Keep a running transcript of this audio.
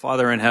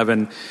Father in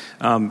heaven,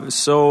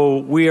 so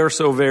we are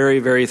so very,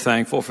 very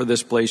thankful for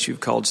this place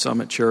you've called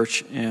Summit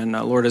Church. And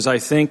Lord, as I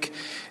think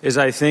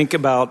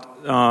about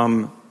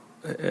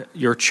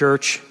your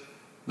church,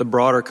 the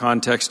broader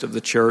context of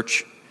the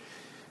church,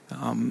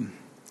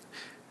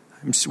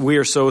 we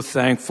are so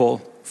thankful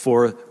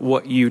for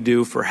what you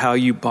do, for how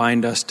you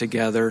bind us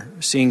together,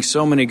 seeing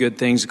so many good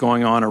things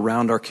going on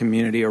around our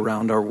community,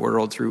 around our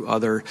world through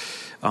other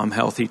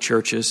healthy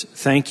churches.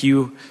 Thank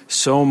you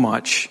so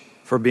much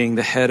for being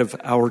the head of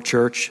our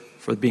church,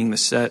 for being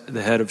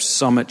the head of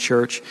Summit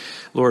Church.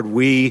 Lord,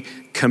 we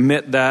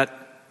commit that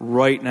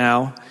right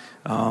now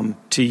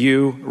to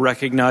you,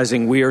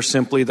 recognizing we are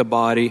simply the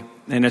body,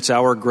 and it's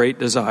our great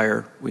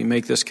desire. We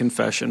make this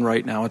confession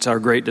right now. It's our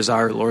great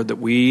desire, Lord,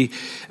 that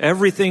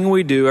everything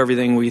we do,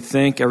 everything we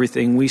think,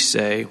 everything we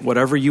say,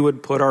 whatever you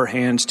would put our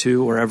hands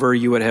to, wherever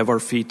you would have our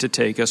feet to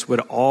take us,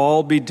 would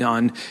all be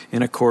done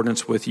in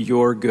accordance with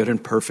your good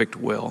and perfect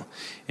will.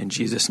 In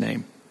Jesus'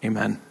 name,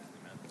 amen.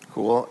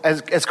 Cool.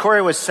 As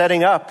Corey was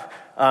setting up,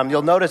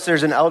 you'll notice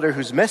there's an elder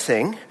who's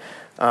missing,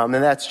 and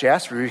that's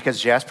Jasper, because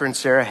Jasper and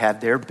Sarah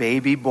had their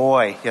baby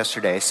boy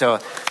yesterday. So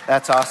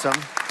that's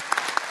awesome.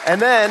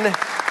 And then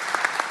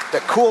the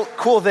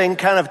cool thing,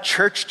 kind of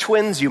church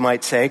twins, you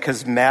might say,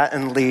 because Matt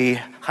and Lee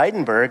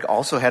Heidenberg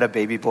also had a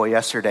baby boy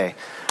yesterday.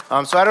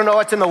 So I don't know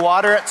what's in the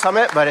water at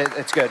Summit, but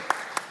it's good.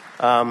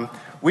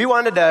 We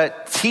wanted to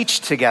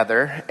teach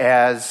together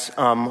as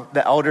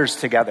the elders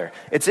together.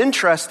 It's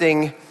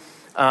interesting.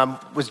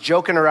 Was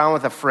joking around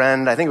with a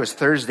friend, I think it was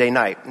Thursday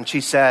night, and she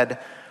said,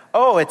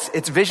 "Oh,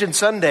 it's Vision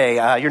Sunday.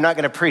 You're not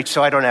going to preach,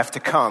 so I don't have to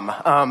come."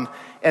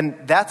 And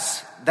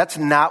that's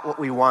not what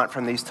we want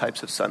from these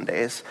types of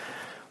Sundays.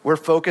 We're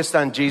focused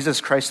on Jesus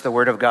Christ, the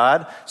Word of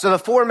God. So the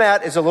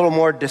format is a little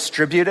more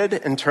distributed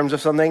in terms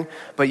of something,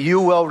 but you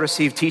will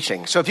receive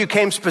teaching. So if you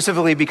came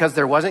specifically because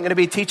there wasn't going to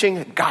be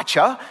teaching,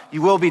 gotcha.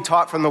 You will be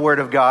taught from the Word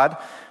of God.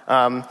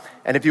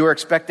 And if you were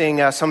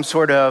expecting some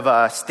sort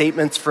of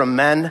statements from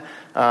men,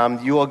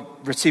 you will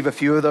receive a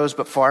few of those,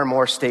 but far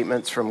more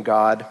statements from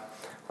God,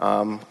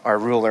 our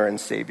ruler and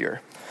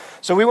Savior.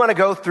 So we want to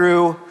go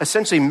through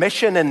essentially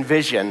mission and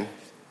vision.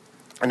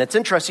 And it's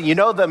interesting, you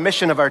know the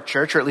mission of our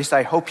church, or at least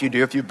I hope you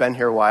do if you've been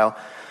here a while.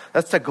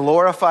 That's to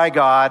glorify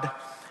God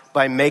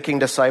by making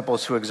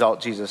disciples who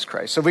exalt Jesus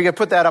Christ. So if we could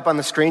put that up on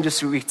the screen just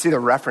so we can see the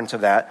reference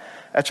of that.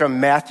 That's from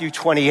Matthew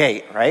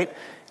 28, right?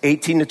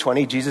 18 to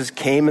 20, Jesus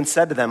came and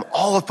said to them,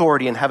 "All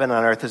authority in heaven and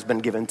on earth has been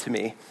given to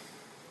me."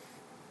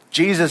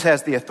 Jesus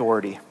has the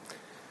authority.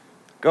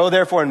 "Go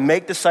therefore and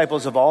make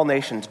disciples of all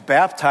nations,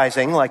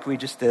 baptizing, like we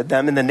just did,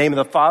 them in the name of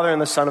the Father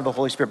and the Son and the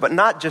Holy Spirit." But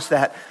not just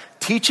that,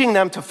 teaching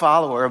them to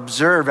follow or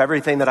observe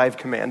everything that I've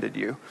commanded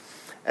you.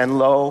 And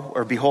lo,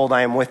 or behold,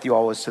 I am with you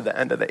always to the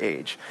end of the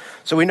age.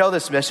 So we know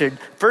this mission.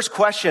 First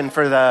question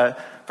for the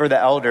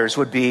elders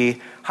would be,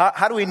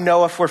 how do we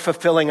know if we're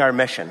fulfilling our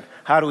mission?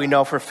 How do we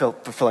know if we're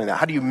fulfilling that?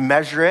 How do you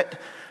measure it?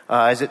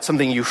 Is it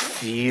something you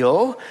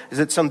feel? Is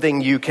it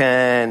something you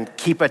can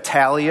keep a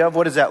tally of?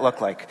 What does that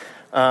look like?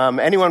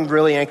 Anyone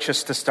really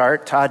anxious to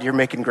start? Todd, you're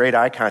making great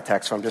eye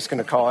contact, so I'm just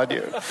going to call on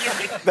you.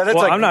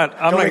 I'm not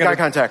don't make gonna, eye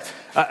contact.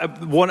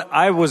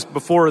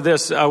 Before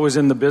this, I was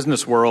in the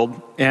business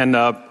world, and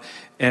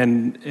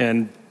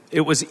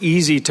it was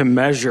easy to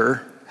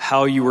measure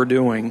how you were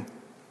doing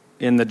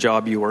in the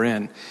job you were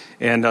in.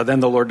 And then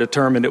the Lord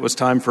determined it was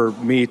time for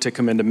me to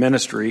come into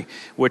ministry,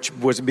 which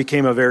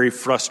became a very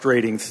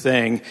frustrating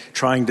thing,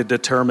 trying to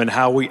determine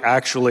how we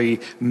actually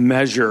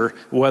measure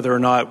whether or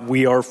not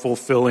we are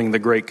fulfilling the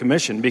Great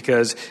Commission.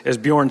 Because, as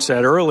Bjorn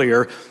said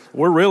earlier,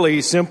 we're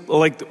really simple.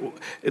 Like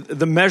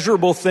the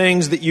measurable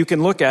things that you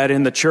can look at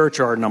in the church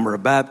are number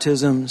of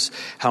baptisms,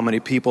 how many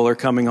people are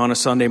coming on a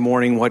Sunday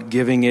morning, what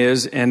giving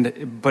is,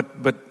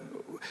 but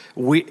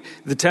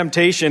the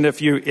temptation,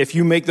 if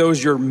you make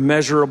those your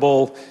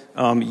measurable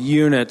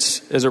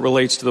units as it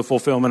relates to the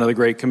fulfillment of the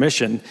Great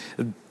Commission,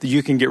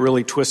 you can get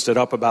really twisted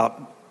up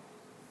about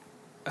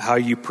how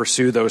you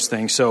pursue those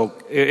things. So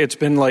it's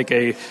been like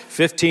a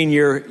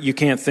 15-year, you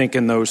can't think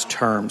in those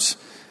terms,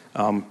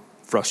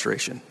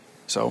 frustration.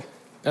 So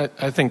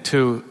I think,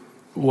 too,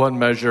 one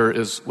measure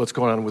is what's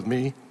going on with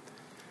me,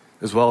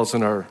 as well as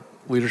in our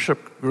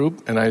leadership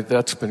group, and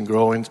that's been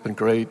growing. It's been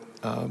great.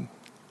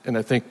 And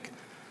I think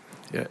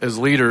as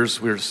leaders,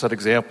 we're to set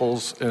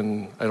examples,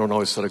 and I don't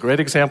always set a great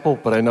example,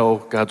 but I know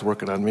God's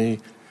working on me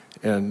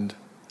and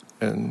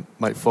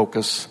my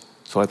focus.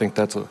 So I think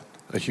that's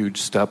a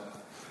huge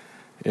step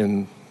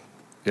in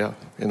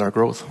our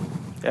growth.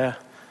 Yeah.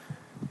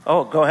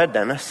 Oh, go ahead,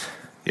 Dennis.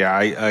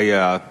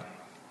 Yeah,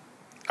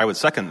 I would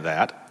second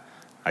that.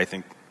 I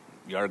think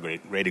you are a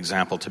great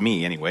example to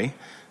me, anyway.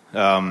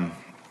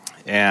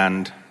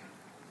 And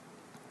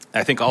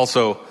I think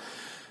also,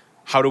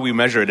 how do we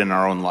measure it in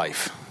our own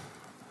life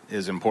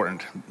is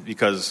important,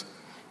 because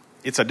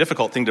it's a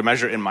difficult thing to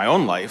measure in my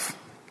own life,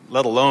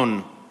 let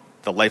alone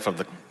the life of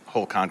the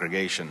whole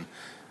congregation.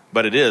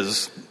 But it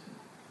is,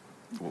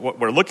 what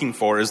we're looking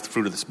for is the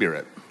fruit of the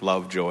Spirit.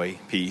 Love, joy,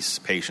 peace,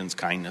 patience,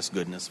 kindness,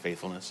 goodness,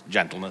 faithfulness,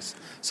 gentleness,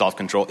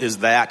 self-control. Is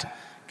that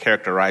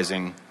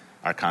characterizing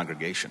our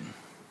congregation.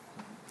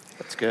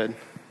 That's good.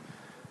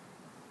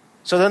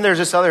 So then there's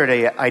this other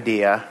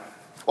idea.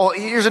 Well,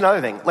 here's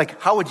another thing.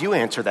 Like, how would you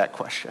answer that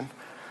question?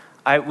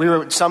 We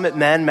were at Summit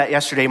Men, met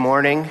yesterday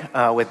morning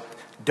with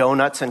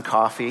donuts and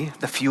coffee,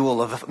 the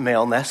fuel of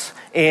maleness.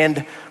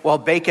 And, well,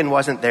 bacon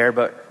wasn't there,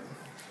 but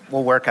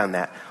we'll work on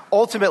that.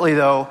 Ultimately,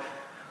 though,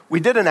 we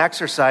did an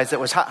exercise that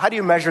was, how do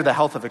you measure the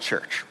health of a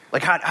church?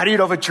 Like, how do you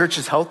know if a church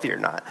is healthy or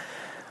not?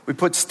 We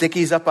put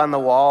stickies up on the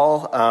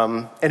wall,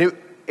 and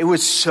it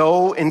was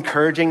so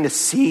encouraging to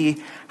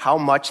see how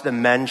much the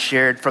men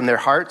shared from their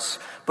hearts,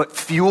 but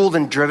fueled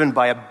and driven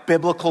by a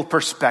biblical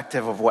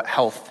perspective of what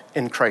health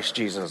in Christ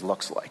Jesus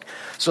looks like.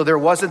 So there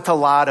wasn't a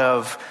lot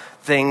of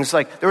things,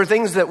 like there were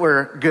things that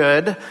were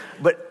good,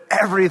 but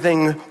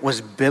everything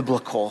was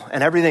biblical,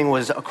 and everything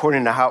was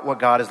according to what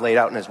God has laid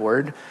out in his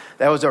word.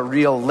 That was a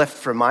real lift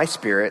for my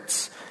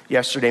spirits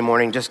yesterday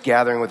morning, just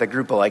gathering with a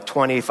group of like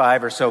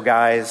 25 or so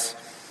guys,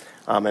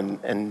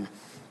 and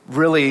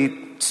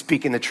really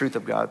speaking the truth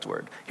of God's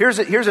word. Here's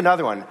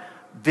another one,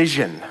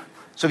 vision.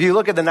 So if you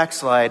look at the next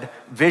slide,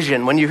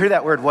 vision, when you hear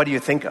that word, what do you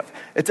think of?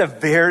 It's a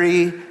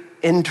very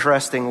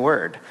interesting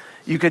word.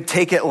 You could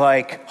take it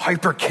like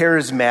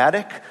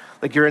hyper-charismatic,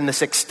 like you're in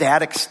this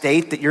ecstatic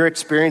state that you're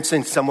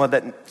experiencing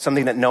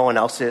something that no one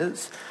else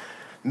is.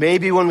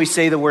 Maybe when we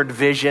say the word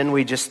vision,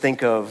 we just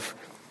think of,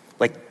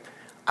 like,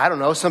 I don't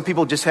know, some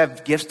people just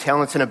have gifts,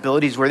 talents, and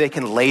abilities where they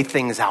can lay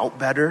things out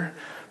better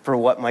for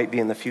what might be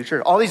in the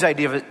future. All these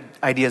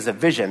ideas of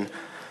vision.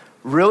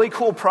 Really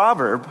cool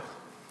proverb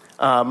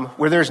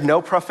where there's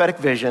no prophetic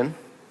vision,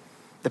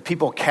 the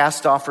people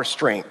cast off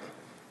restraint.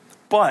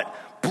 But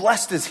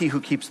blessed is he who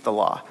keeps the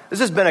law. This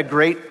has been a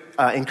great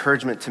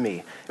encouragement to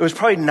me. It was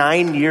probably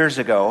 9 years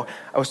ago.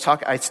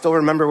 I still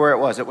remember where it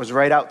was. It was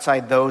right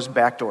outside those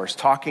back doors,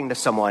 talking to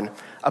someone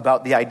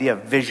about the idea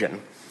of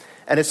vision.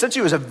 And essentially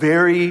it was a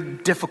very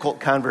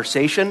difficult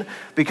conversation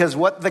because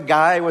what the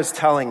guy was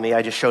telling me,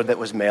 I just showed that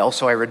was male,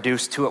 so I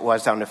reduced who it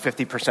was down to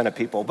 50% of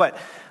people. But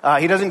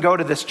he doesn't go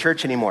to this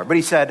church anymore. But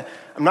he said,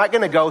 I'm not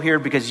going to go here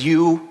because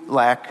you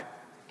lack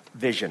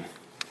vision.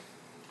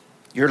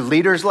 Your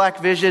leaders lack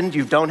vision.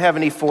 You don't have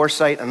any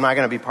foresight. I'm not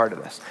going to be part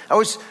of this. I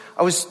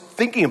was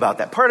thinking about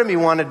that. Part of me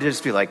wanted to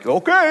just be like,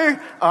 okay.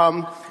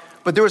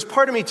 But there was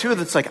part of me too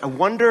that's like, I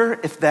wonder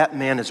if that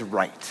man is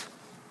right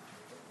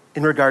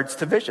in regards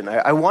to vision.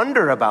 I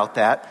wonder about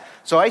that.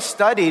 So I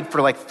studied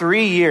for like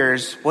 3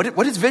 years,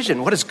 what is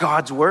vision? What does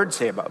God's word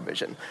say about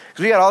vision?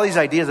 Because we got all these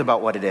ideas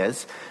about what it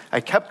is.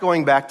 I kept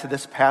going back to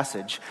this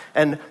passage.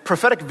 And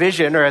prophetic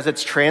vision, or as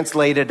it's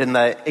translated in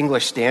the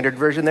English Standard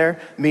Version there,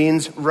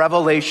 means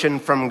revelation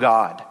from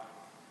God.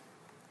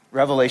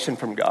 Revelation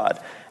from God.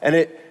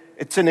 And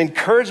it's an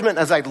encouragement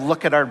as I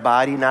look at our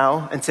body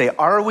now and say,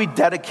 are we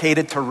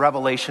dedicated to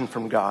revelation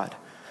from God?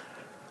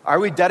 Are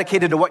we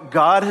dedicated to what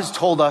God has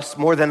told us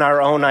more than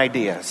our own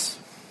ideas?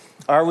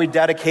 Are we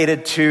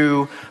dedicated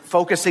to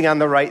focusing on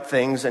the right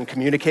things and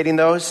communicating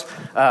those?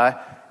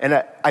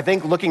 And I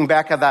think looking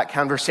back at that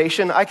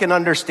conversation, I can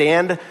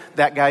understand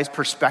that guy's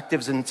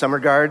perspectives in some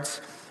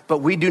regards, but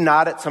we do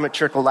not at Summit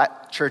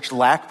Church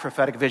lack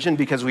prophetic vision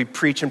because we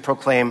preach and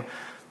proclaim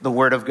the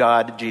Word of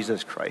God,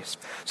 Jesus Christ.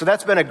 So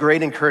that's been a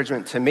great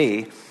encouragement to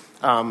me.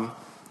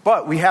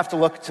 But we have to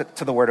look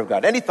to the Word of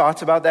God. Any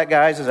thoughts about that,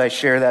 guys, as I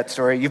share that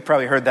story? You've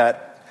probably heard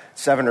that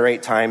 7 or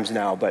 8 times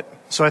now, but...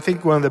 So I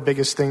think one of the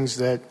biggest things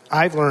that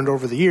I've learned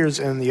over the years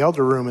in the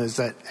elder room is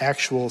that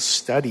actual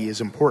study is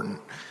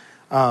important.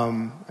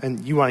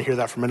 And you want to hear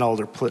that from an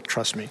elder,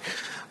 trust me.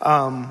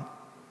 But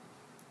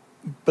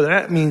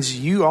that means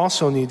you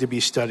also need to be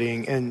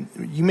studying, and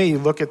you may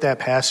look at that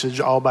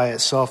passage all by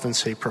itself and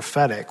say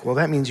prophetic. Well,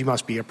 that means you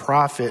must be a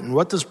prophet. And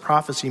what does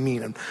prophecy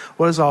mean? And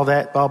what is all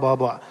that? Blah, blah,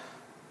 blah.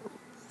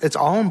 It's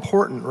all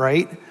important,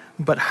 right?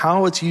 But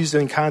how it's used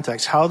in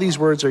context, how these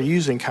words are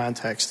used in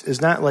context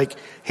is not like,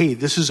 hey,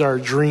 this is our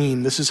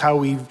dream. This is how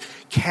we've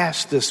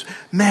cast this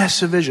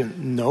massive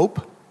vision.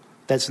 Nope.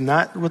 That's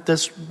not what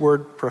this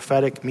word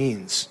prophetic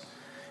means.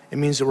 It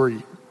means that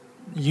we're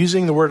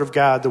using the word of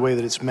God the way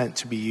that it's meant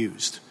to be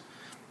used.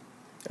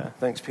 Yeah,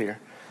 thanks, Peter.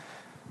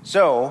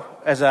 So,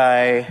 as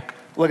I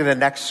look at the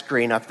next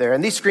screen up there,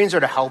 and these screens are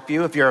to help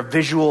you. If you're a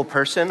visual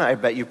person, I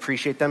bet you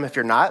appreciate them. If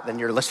you're not, then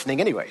you're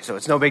listening anyway, so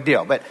it's no big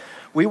deal. But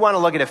we want to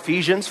look at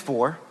Ephesians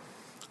 4,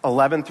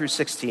 11 through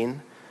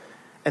 16,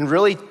 and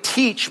really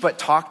teach but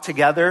talk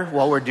together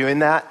while we're doing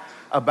that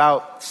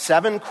about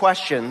 7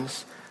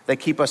 questions that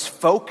keep us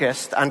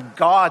focused on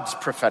God's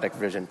prophetic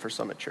vision for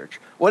Summit Church.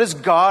 What has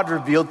God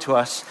revealed to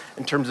us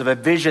in terms of a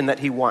vision that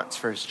he wants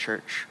for his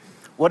church?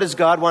 What does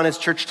God want his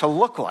church to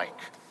look like?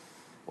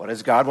 What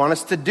does God want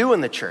us to do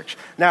in the church?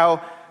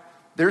 Now,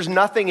 there's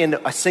nothing in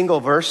a single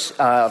verse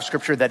of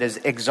Scripture that is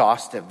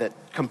exhaustive, that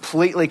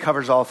completely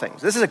covers all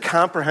things. This is a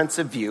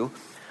comprehensive view,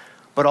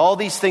 but all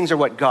these things are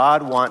what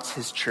God wants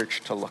his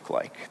church to look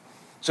like.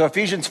 So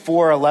Ephesians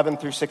 4, 11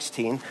 through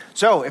 16.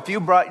 So if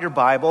you brought your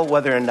Bible,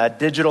 whether in a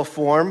digital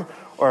form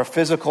or a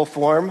physical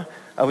form,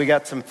 we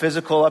got some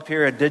physical up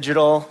here, a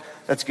digital,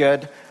 that's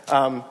good.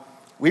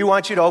 we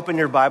want you to open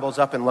your Bibles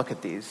up and look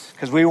at these,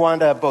 because we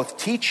want to both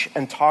teach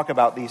and talk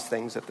about these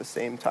things at the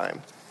same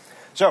time.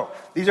 So,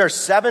 these are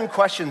 7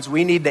 questions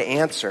we need to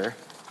answer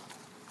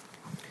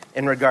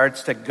in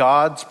regards to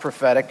God's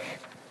prophetic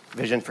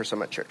vision for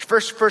Summit Church.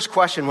 First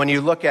question, when you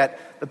look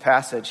at the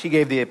passage, he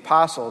gave the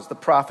apostles, the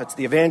prophets,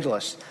 the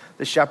evangelists,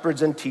 the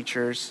shepherds and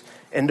teachers,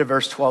 into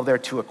verse 12 there,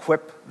 to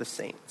equip the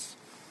saints.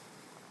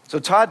 So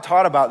Todd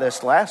taught about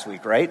this last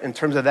week, right? In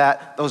terms of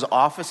that, those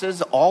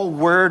offices, all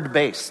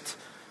word-based,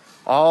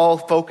 all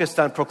focused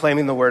on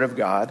proclaiming the word of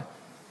God.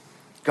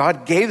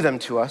 God gave them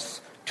to us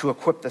to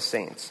equip the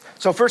saints.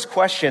 So first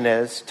question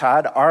is,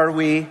 Todd, are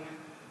we,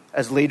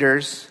 as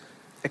leaders,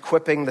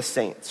 equipping the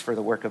saints for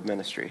the work of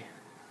ministry?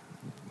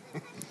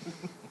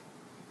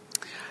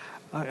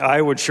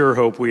 I would sure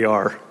hope we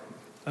are.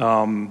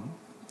 When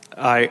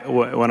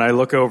I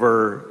look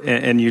over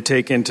and you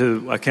take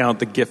into account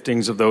the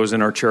giftings of those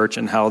in our church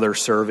and how they're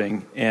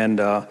serving,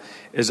 and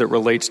as it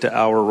relates to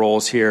our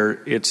roles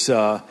here, it's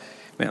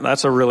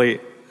that's a really,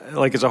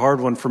 it's a hard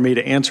one for me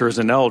to answer as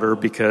an elder,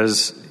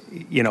 because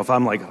if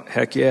I'm like,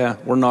 heck yeah,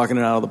 we're knocking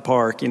it out of the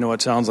park,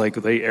 it sounds like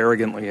they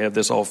arrogantly have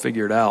this all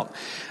figured out.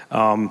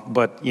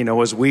 But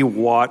as we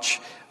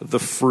watch the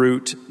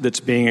fruit that's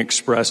being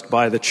expressed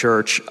by the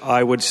church,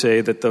 I would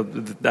say that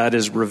that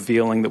is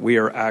revealing that we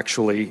are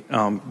actually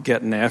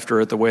getting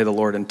after it the way the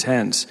Lord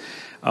intends.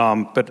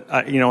 But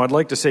I'd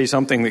like to say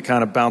something that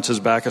kind of bounces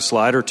back a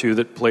slide or two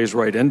that plays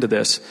right into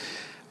this.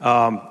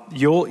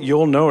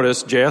 You'll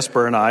notice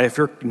Jasper and I, if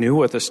you're new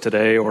with us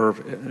today or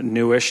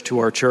newish to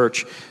our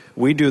church,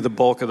 we do the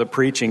bulk of the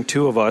preaching,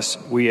 2 of us.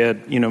 We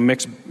had,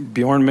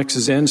 Bjorn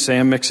mixes in,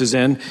 Sam mixes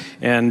in,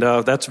 and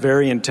that's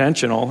very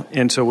intentional.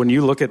 And so when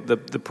you look at the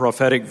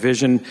prophetic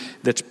vision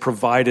that's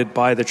provided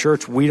by the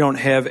church, we don't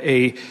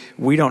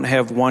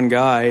have one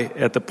guy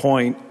at the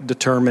point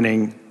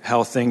determining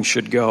how things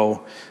should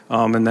go,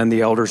 and then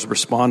the elders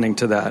responding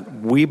to that.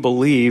 We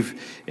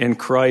believe in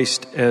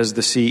Christ as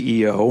the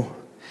CEO,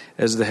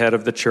 as the head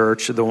of the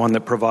church, the one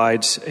that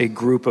provides a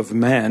group of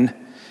men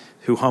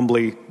who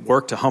humbly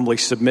work to humbly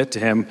submit to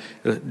him,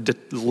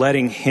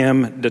 letting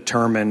him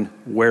determine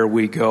where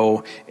we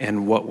go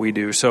and what we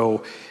do.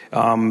 So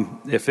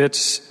if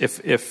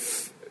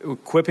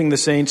equipping the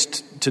saints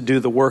to do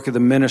the work of the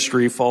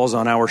ministry falls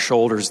on our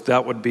shoulders,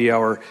 that would be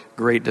our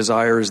great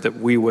desire, is that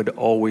we would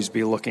always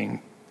be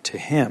looking to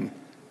him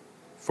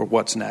for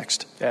what's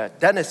next. Yeah,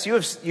 Dennis,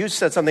 you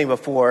said something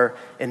before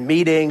in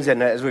meetings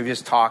and as we've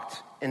just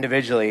talked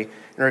individually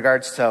in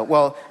regards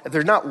to, if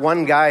there's not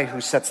one guy who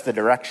sets the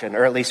direction,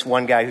 or at least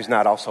one guy who's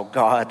not also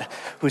God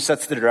who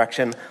sets the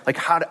direction,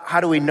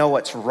 how do we know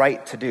what's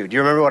right to do? Do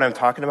you remember what I'm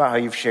talking about, how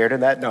you've shared in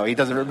that? No, he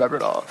doesn't remember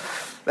at all.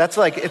 It's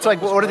like,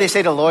 what do they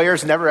say to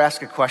lawyers? Never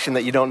ask a question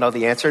that you don't know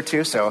the answer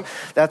to. So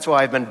that's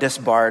why I've been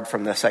disbarred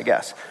from this, I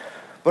guess.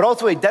 But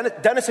ultimately,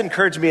 Dennis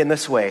encouraged me in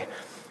this way.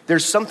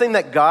 There's something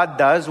that God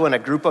does when a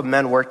group of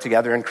men work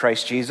together in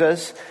Christ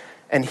Jesus,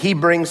 and he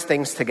brings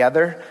things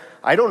together.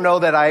 I don't know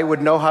that I would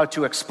know how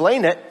to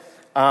explain it,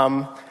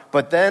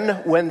 but then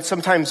when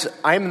sometimes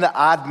I'm the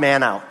odd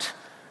man out,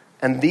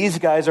 and these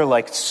guys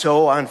are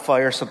so on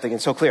fire, something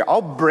and so clear,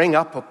 I'll bring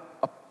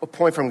up a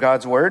point from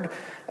God's word,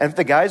 and if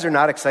the guys are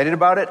not excited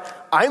about it,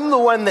 I'm the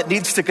one that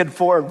needs to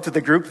conform to the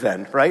group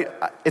then, right?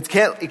 It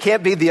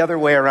can't be the other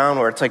way around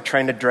where it's like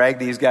trying to drag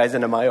these guys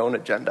into my own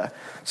agenda.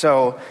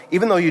 So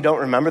even though you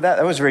don't remember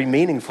that was very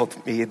meaningful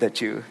to me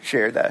that you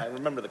shared that. I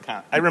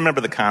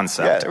remember the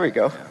concept. Yeah, there we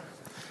go.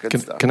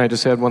 Can I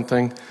just add one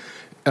thing?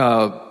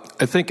 I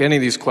think any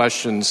of these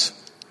questions,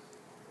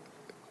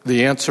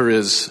 the answer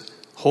is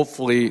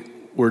hopefully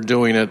we're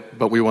doing it,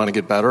 but we want to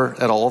get better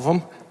at all of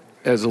them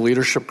as a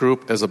leadership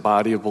group, as a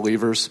body of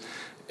believers.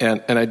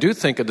 And I do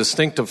think a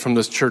distinctive from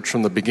this church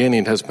from the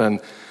beginning has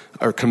been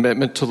our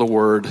commitment to the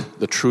word,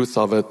 the truth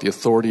of it, the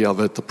authority of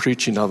it, the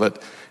preaching of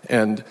it.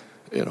 And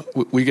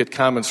we get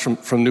comments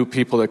from new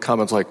people that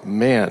comments like,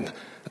 man,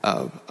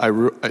 I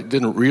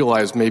didn't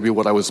realize maybe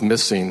what I was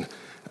missing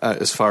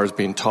as far as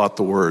being taught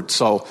the word.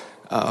 So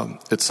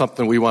it's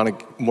something we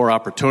want more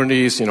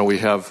opportunities.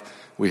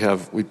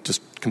 We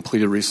just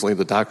completed recently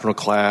the doctrinal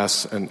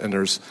class, and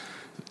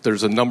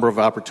there's a number of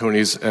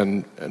opportunities,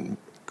 and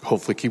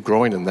hopefully keep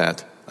growing in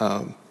that.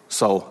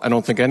 So I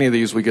don't think any of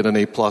these we get an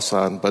A+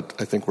 on, but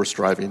I think we're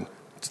striving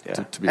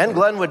to be. And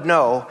Glenn would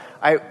know.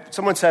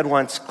 Someone said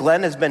once,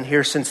 Glenn has been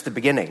here since the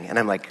beginning, and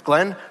I'm like,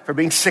 Glenn, for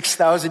being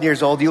 6,000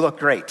 years old, you look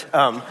great.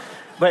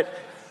 But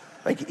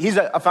he's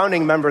a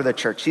founding member of the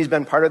church. He's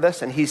been part of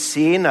this, and he's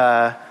seen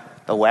the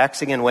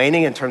waxing and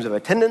waning in terms of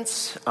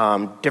attendance,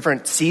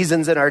 different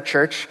seasons in our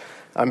church.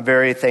 I'm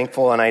very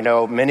thankful, and I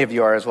know many of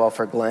you are as well,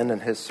 for Glenn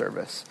and his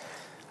service.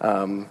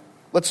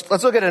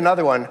 Let's look at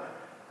another one.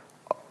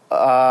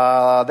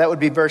 That would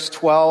be verse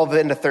 12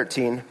 into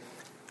 13.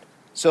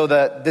 So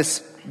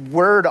this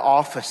word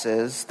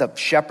offices, the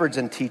shepherds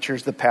and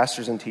teachers, the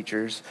pastors and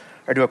teachers,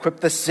 are to equip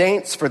the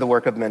saints for the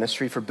work of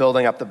ministry, for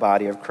building up the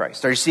body of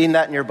Christ. Are you seeing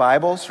that in your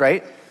Bibles,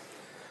 right?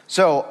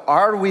 So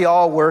are we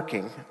all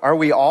working? Are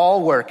we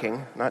all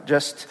working? Not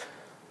just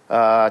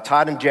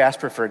Todd and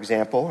Jasper, for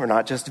example, or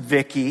not just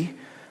Vicky,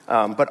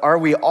 But are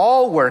we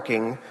all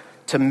working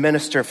to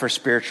minister for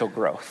spiritual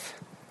growth?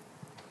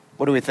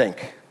 What do we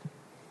think?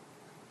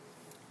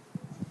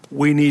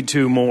 We need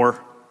to more.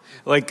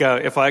 Like,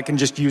 if I can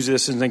just use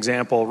this as an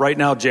example, right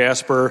now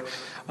Jasper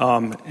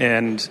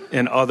and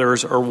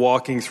others are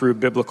walking through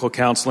biblical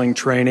counseling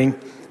training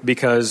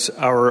because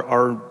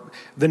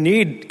the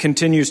need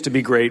continues to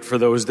be great for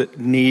those that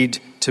need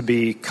to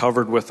be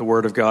covered with the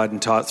Word of God and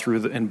taught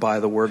through and by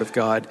the Word of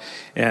God,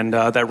 and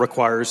that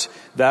requires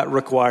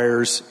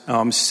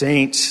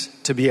saints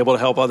to be able to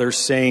help other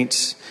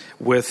saints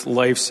with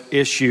life's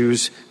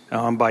issues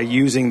by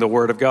using the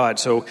Word of God.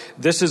 So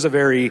this is a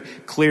very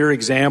clear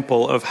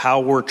example of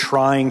how we're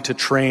trying to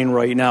train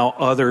right now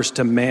others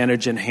to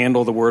manage and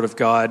handle the Word of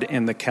God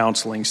in the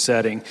counseling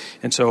setting.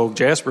 And so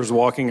Jasper's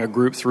walking a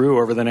group through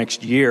over the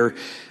next year,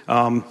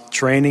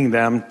 training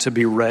them to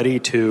be ready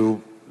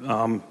to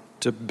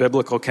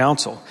biblical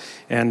counsel.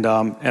 And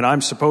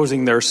I'm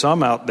supposing there are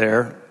some out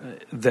there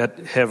that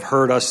have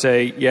heard us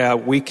say, yeah,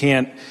 we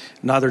can't,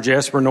 neither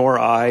Jasper nor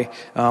I,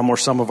 or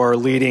some of our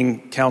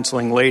leading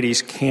counseling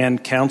ladies can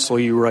counsel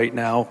you right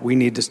now. We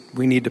need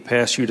to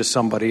pass you to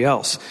somebody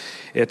else.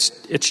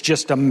 It's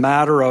just a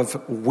matter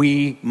of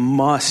we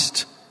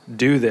must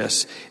do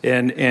this,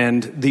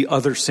 and the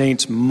other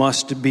saints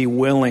must be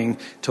willing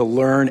to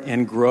learn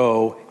and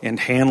grow in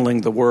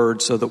handling the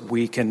Word so that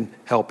we can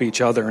help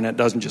each other, and it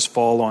doesn't just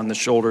fall on the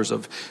shoulders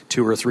of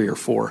 2 or 3 or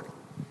 4.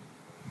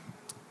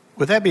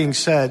 With that being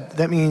said,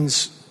 that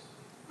means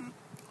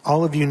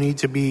all of you need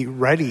to be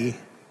ready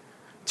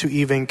to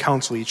even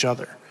counsel each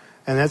other.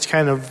 And that's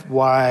kind of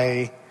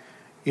why,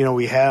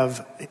 we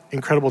have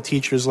incredible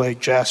teachers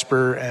like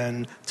Jasper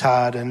and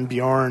Todd and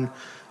Bjorn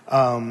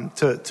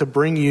to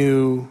bring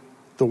you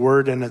the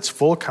Word in its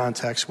full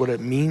context, what it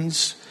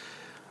means,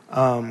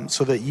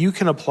 so that you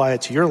can apply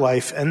it to your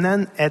life. And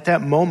then at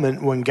that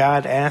moment when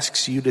God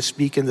asks you to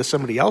speak into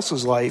somebody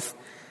else's life,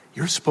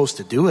 you're supposed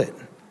to do it.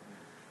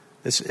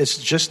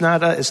 It's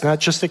not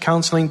just a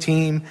counseling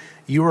team.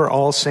 You are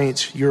all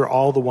saints. You're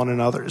all the one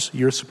another's.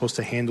 You're supposed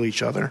to handle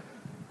each other.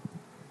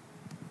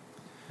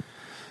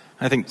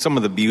 I think some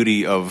of the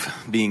beauty of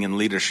being in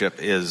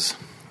leadership is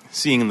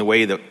seeing the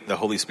way that the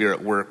Holy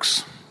Spirit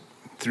works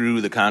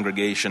through the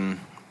congregation.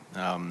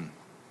 I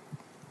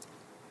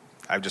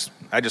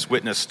just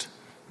witnessed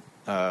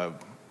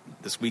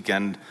this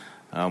weekend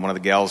one of the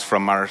gals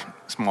from our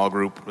small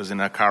group was in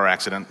a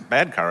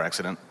bad car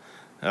accident.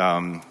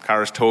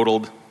 Car is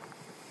totaled.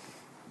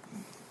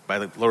 By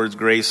the Lord's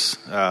grace,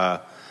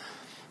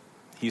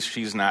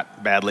 she's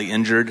not badly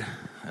injured,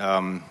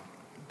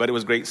 but it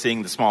was great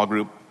seeing the small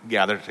group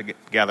gather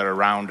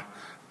around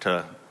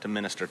to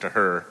minister to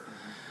her.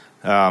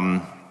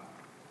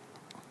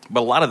 But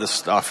a lot of this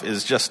stuff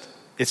is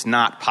it's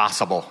not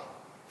possible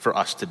for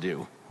us to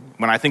do.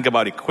 When I think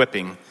about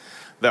equipping,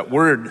 that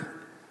word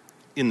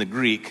in the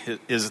Greek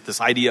is this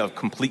idea of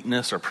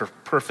completeness or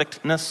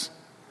perfectness,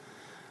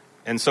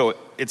 and so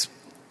it's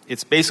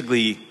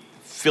basically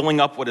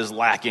filling up what is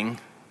lacking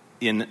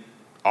in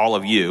all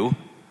of you,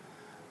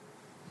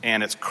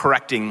 and it's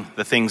correcting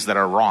the things that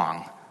are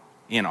wrong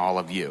in all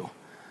of you.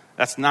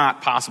 That's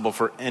not possible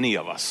for any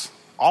of us,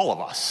 all of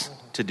us,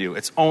 to do.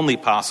 It's only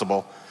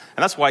possible,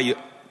 and that's why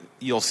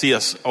you'll see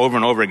us over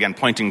and over again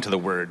pointing to the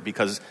Word,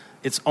 because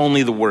it's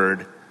only the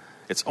Word,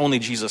 it's only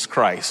Jesus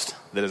Christ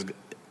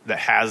that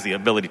has the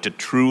ability to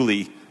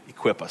truly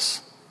equip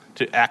us,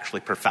 to actually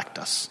perfect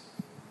us.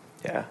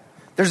 Yeah.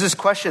 There's this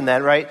question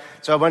then, right?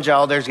 So a bunch of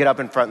elders get up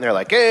in front and they're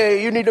like,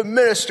 hey, you need to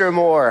minister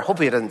more.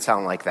 Hopefully it doesn't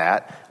sound like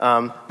that.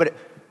 But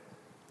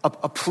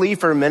a plea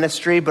for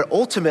ministry, but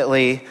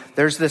ultimately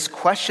there's this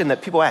question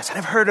that people ask. And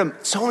I've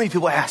heard so many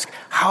people ask,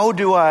 how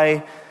do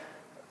I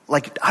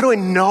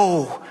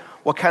know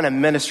what kind of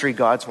ministry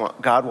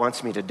God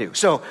wants me to do?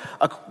 So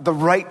the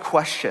right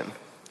question,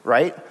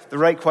 right? The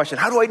right question.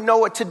 How do I know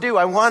what to do?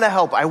 I want to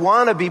help. I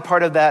want to be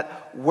part of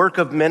that work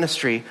of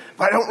ministry,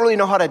 but I don't really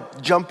know how to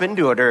jump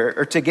into it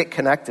or to get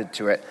connected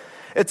to it.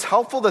 It's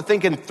helpful to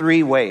think in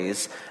 3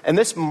 ways, and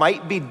this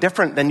might be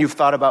different than you've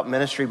thought about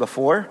ministry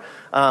before,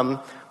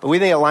 but we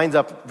think it lines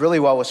up really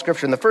well with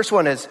Scripture. And the first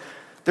one is,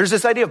 there's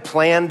this idea of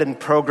planned and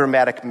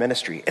programmatic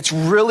ministry. It's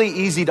really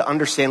easy to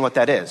understand what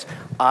that is.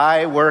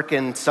 I work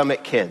in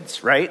Summit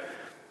Kids, right?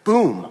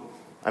 Boom.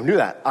 I knew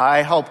that.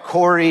 I help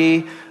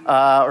Corey,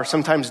 or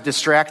sometimes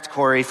distract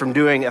Corey from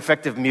doing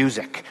effective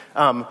music,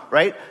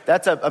 right?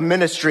 That's a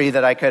ministry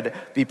that I could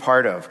be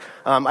part of.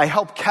 I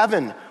help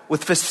Kevin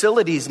with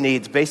facilities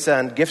needs based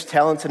on gifts,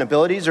 talents, and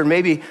abilities, or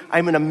maybe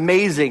I'm an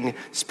amazing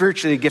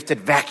spiritually gifted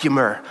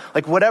vacuumer.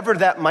 Like whatever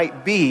that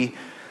might be,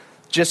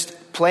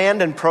 just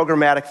planned and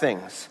programmatic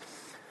things.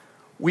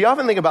 We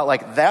often think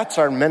about that's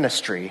our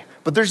ministry,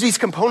 but there's these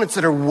components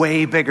that are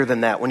way bigger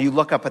than that when you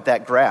look up at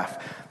that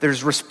graph.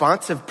 There's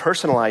responsive,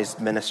 personalized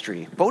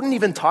ministry. Bowden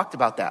even talked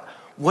about that.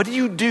 What do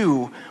you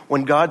do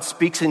when God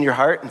speaks in your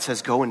heart and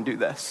says, go and do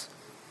this?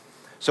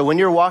 So when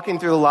you're walking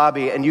through the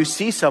lobby and you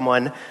see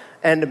someone,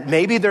 and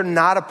maybe they're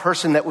not a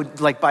person that would,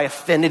 by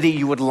affinity,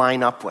 you would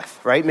line up with,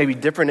 right? Maybe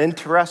different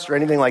interests or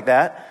anything like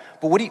that.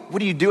 But what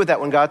do you do with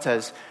that when God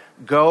says,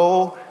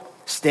 go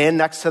stand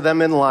next to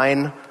them in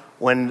line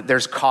when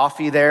there's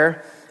coffee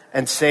there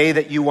and say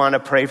that you want to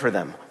pray for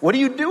them. What do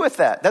you do with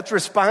that? That's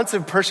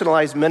responsive,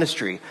 personalized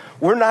ministry.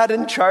 We're not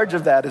in charge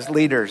of that as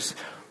leaders.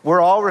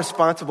 We're all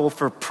responsible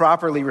for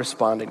properly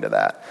responding to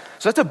that.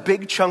 So that's a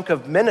big chunk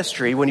of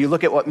ministry when you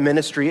look at what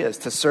ministry is,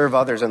 to serve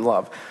others in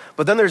love.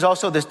 But then there's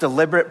also this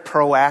deliberate,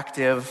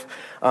 proactive,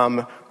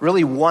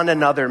 really one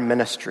another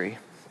ministry.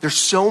 There's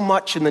so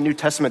much in the New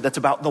Testament that's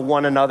about the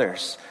one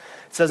another's.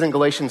 It says in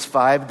Galatians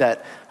 5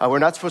 that we're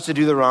not supposed to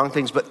do the wrong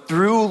things, but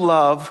through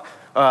love,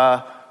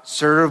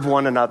 serve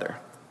one another.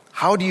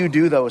 How do you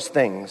do those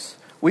things?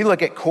 We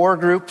look at core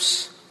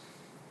groups,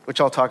 which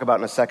I'll talk about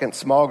in a second,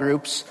 small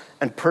groups,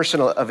 and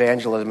personal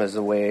evangelism is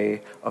a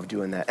way of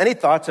doing that. Any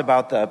thoughts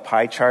about the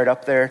pie chart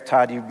up there?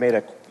 Todd, you made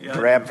a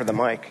grab for the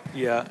mic.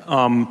 Yeah.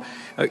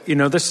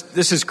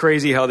 This is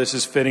crazy how this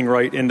is fitting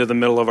right into the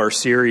middle of our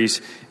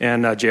series.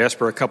 And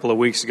Jasper, a couple of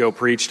weeks ago,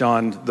 preached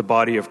on the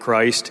body of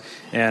Christ,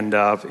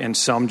 and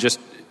some just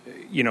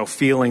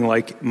feeling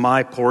like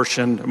my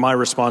portion, my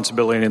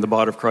responsibility in the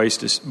body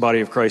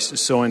of Christ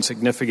is so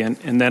insignificant.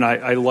 And then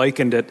I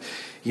likened it,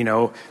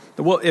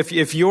 well,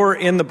 if you're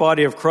in the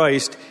body of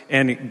Christ,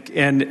 and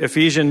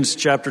Ephesians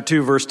chapter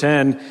 2, verse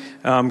 10,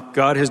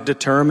 God has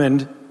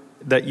determined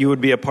that you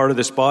would be a part of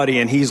this body,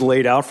 and He's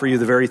laid out for you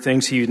the very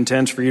things He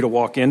intends for you to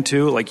walk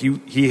into. Like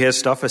He has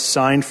stuff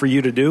assigned for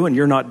you to do, and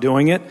you're not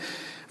doing it.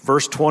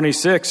 Verse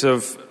 26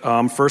 of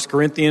 1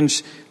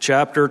 Corinthians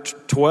chapter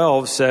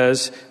 12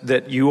 says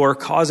that you are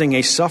causing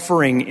a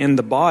suffering in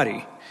the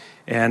body.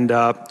 And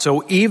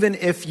so even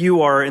if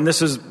you are, and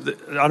this is,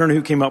 I don't know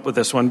who came up with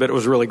this one, but it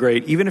was really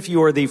great. Even if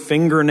you are the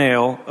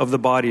fingernail of the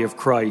body of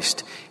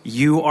Christ,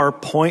 you are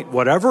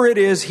whatever it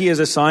is He has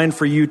assigned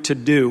for you to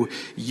do,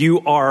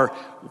 you are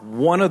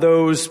one of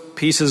those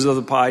pieces of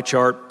the pie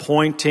chart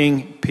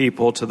pointing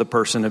people to the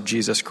person of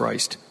Jesus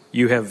Christ.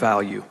 You have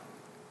value.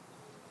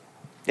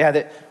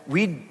 Yeah,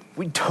 we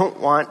don't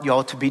want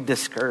y'all to be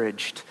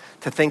discouraged,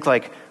 to think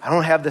like, I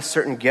don't have this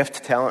certain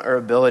gift, talent, or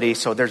ability,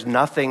 so there's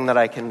nothing that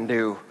I can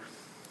do.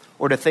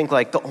 Or to think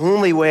like, the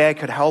only way I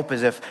could help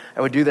is if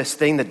I would do this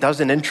thing that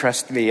doesn't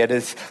interest me, it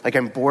is like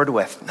I'm bored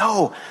with.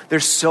 No,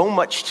 there's so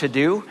much to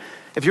do.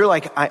 If you're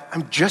like,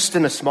 I'm just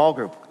in a small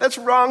group, that's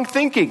wrong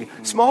thinking.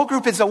 Small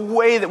group is a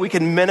way that we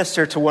can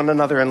minister to one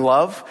another in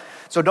love.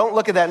 So don't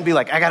look at that and be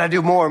like, I got to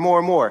do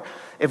more.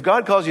 If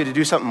God calls you to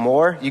do something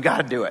more, you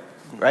got to do it.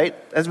 Right?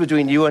 That's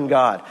between you and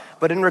God.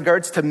 But in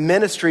regards to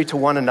ministry to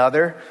one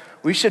another,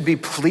 we should be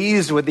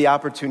pleased with the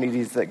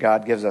opportunities that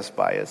God gives us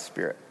by His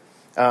Spirit.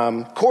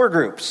 Core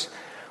groups.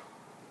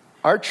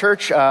 Our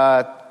church,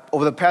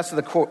 over the past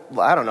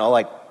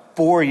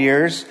 4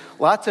 years,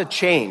 lots of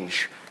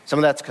change. Some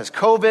of that's because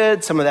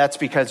COVID, some of that's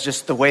because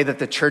just the way that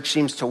the church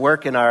seems to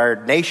work in our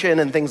nation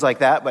and things like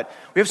that. But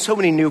we have so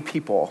many new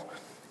people.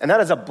 And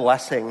that is a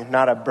blessing,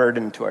 not a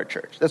burden to our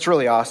church. That's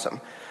really awesome.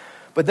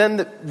 But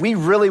then we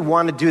really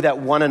want to do that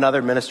one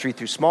another ministry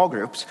through small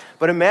groups.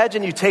 But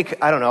imagine you take,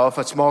 if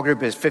a small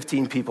group is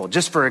 15 people,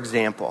 just for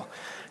example.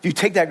 If you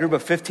take that group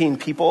of 15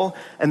 people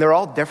and they're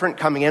all different,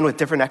 coming in with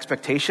different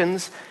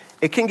expectations,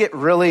 it can get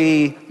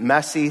really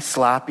messy,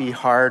 sloppy,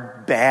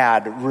 hard,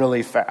 bad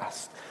really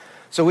fast.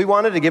 So we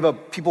wanted to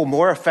give people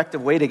more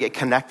effective way to get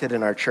connected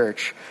in our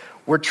church.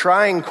 We're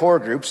trying core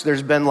groups.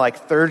 There's been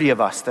like 30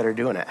 of us that are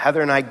doing it.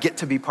 Heather and I get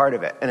to be part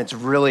of it, and it's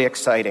really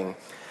exciting.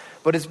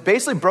 But it's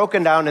basically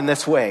broken down in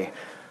this way.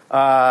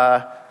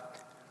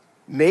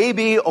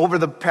 Maybe over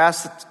the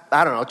past,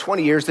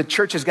 20 years, the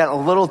church has gotten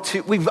a little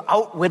we've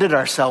outwitted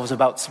ourselves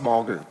about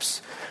small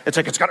groups. It's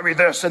like, it's got to be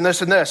this and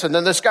this and this. And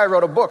then this guy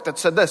wrote a book that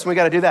said this, and we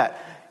got to do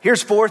that.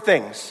 Here's 4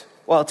 things.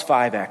 Well, it's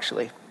 5,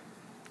 actually.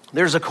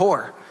 There's a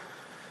core.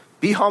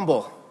 Be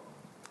humble.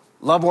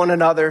 Love one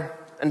another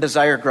and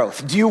desire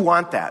growth. Do you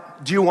want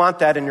that? Do you want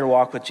that in your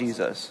walk with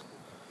Jesus?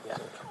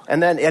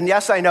 And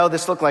yes, I know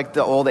this looked like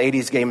the old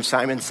 80s game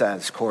Simon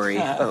Says, Corey.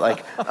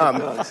 But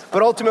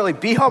ultimately,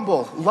 be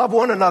humble, love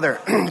one another,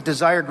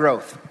 desire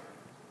growth.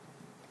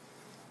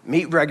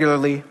 Meet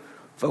regularly,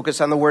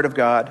 focus on the Word of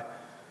God,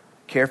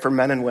 care for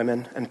men and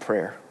women, and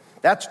prayer.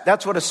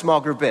 That's what a small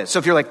group is. So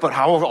if you're like, but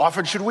how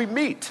often should we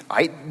meet?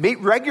 I meet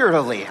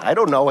regularly. I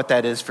don't know what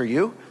that is for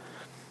you.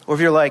 Or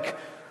if you're like,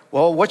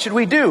 well, what should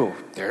we do?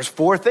 There's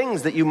 4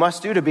 things that you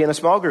must do to be in a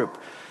small group.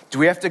 Do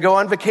we have to go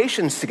on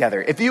vacations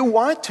together? If you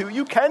want to,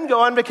 you can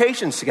go on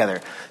vacations together.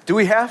 Do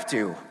we have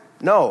to?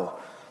 No.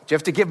 Do you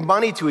have to give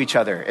money to each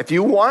other? If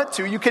you want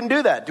to, you can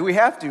do that. Do we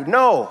have to?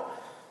 No.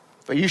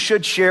 But you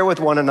should share with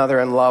one another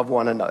and love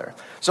one another.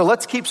 So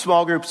let's keep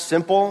small groups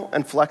simple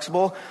and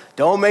flexible.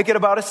 Don't make it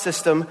about a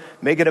system.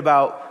 Make it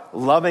about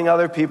loving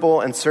other people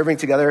and serving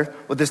together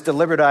with this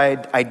deliberate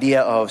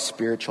idea of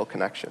spiritual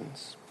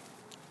connections.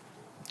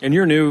 And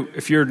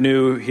if you're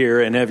new here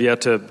and have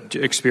yet to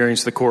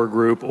experience the core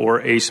group or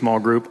a small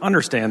group,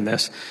 understand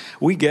this.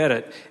 We get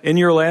it. In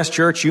your last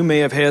church, you may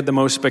have had the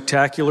most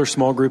spectacular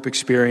small group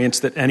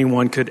experience that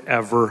anyone could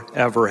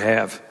ever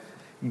have.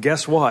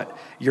 guess what?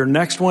 Your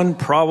next one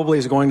probably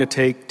is going to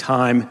take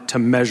time to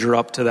measure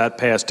up to that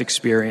past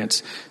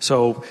experience.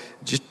 So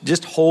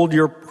just hold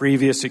your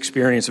previous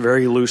experience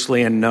very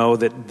loosely and know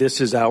that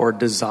this is our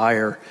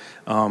desire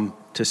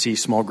to see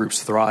small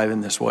groups thrive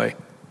in this way.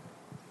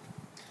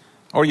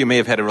 Or you may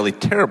have had a really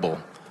terrible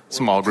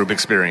small group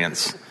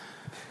experience.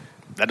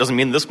 That doesn't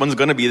mean this one's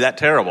going to be that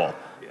terrible.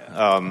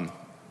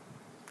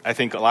 I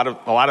think a lot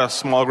of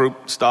small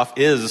group stuff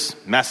is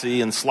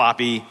messy and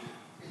sloppy,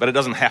 but it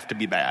doesn't have to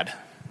be bad.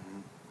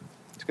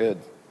 It's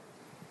good.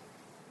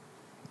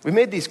 We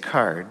made these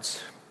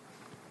cards.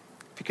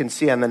 If you can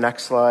see on the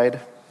next slide,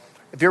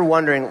 if you're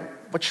wondering,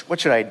 what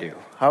should I do?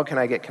 How can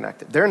I get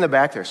connected? They're in the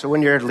back there. So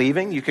when you're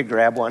leaving, you could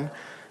grab one.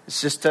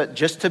 It's just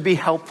to be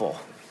helpful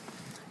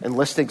and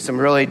listing some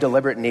really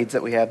deliberate needs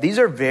that we have. These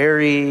are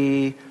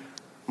very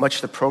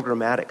much the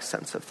programmatic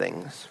sense of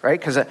things, right?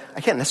 Because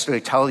I can't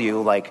necessarily tell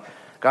you, like,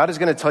 God is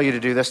going to tell you to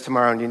do this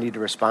tomorrow and you need to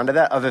respond to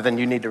that, other than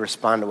you need to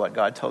respond to what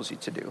God tells you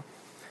to do.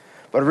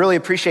 But I really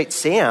appreciate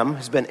Sam,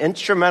 who's been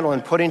instrumental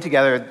in putting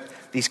together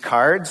these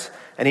cards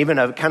and even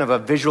a kind of a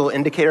visual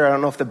indicator. I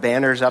don't know if the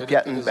banner's up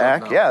yet in the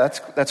back. Yeah,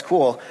 that's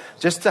cool.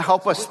 Just to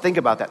help us think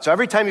about that. So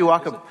every time you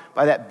walk up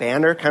by that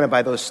banner, kind of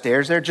by those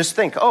stairs there, just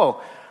think, oh,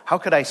 how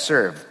could I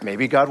serve?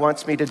 Maybe God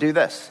wants me to do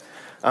this.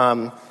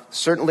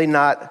 Certainly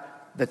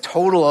not the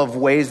total of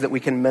ways that we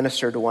can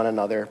minister to one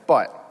another,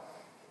 but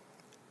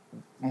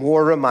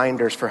more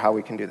reminders for how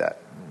we can do that.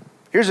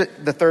 Here's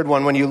the third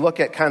one. When you look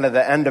at kind of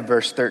the end of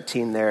verse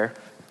 13 there,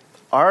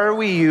 are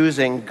we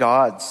using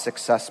God's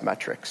success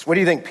metrics? What do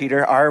you think,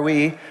 Peter? Are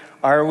we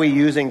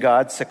using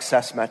God's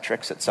success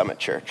metrics at Summit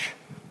Church?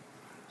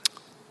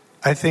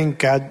 I think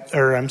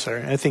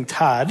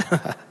Todd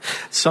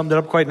summed it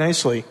up quite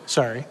nicely.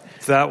 Sorry.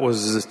 That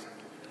was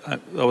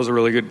a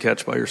really good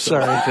catch by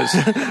yourself.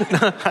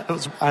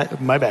 Sorry.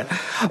 My bad.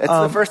 It's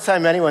the first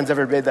time anyone's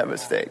ever made that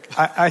mistake.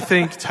 I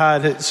think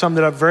Todd summed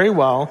it up very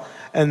well,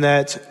 and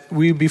that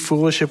we'd be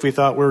foolish if we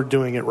thought we were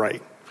doing it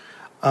right.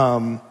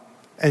 And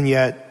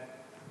yet,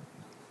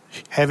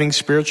 having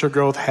spiritual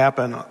growth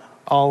happen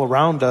all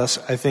around us,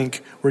 I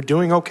think we're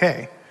doing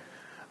okay.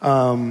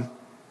 We're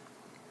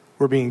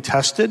being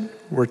tested.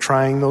 We're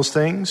trying those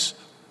things.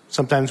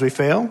 Sometimes we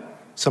fail.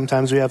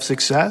 Sometimes we have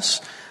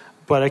success.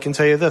 But I can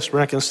tell you this, we're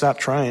not going to stop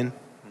trying.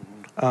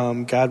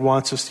 God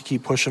wants us to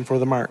keep pushing for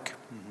the mark.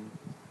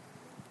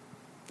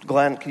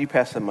 Glenn, can you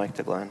pass the mic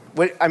to Glenn?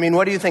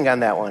 What do you think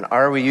on that one?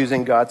 Are we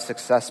using God's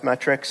success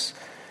metrics?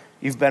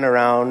 You've been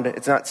around,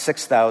 it's not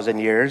 6,000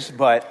 years,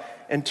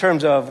 but in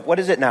terms of, what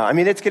is it now? I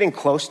mean, it's getting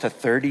close to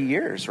 30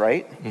 years,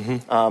 right?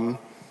 Mm-hmm.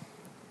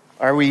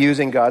 Are we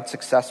using God's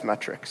success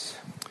metrics?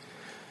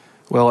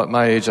 Well, at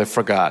my age, I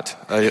forgot.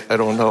 I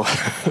don't know.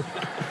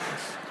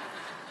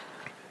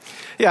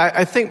 Yeah,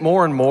 I think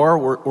more and more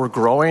we're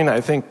growing.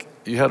 I think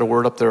you had a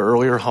word up there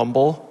earlier,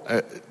 humble.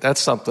 That's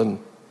something,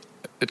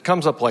 it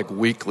comes up like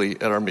weekly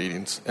at our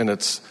meetings,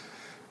 and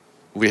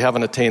we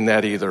haven't attained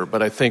that either.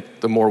 But I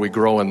think the more we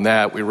grow in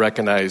that, we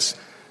recognize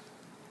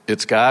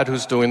it's God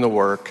who's doing the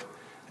work,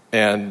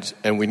 and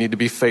we need to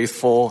be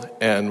faithful,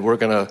 and we're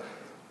going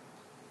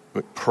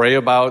to pray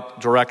about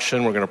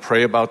direction, we're going to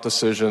pray about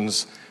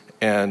decisions,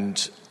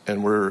 and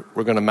we're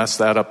going to mess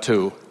that up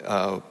too.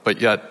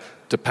 But yet,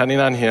 depending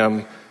on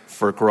Him,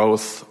 for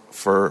growth,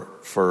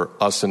 for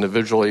us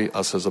individually,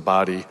 us as a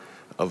body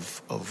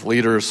of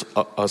leaders,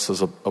 us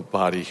as a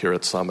body here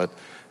at Summit.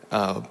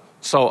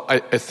 So I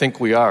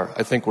think we are.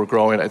 I think we're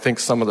growing. I think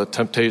some of the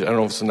temptation, I don't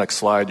know if it's the next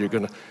slide you're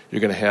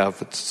gonna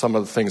have, it's some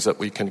of the things that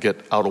we can get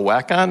out of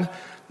whack on,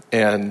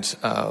 and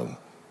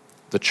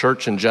the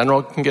church in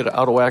general can get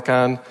out of whack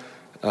on.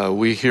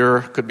 We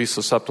here could be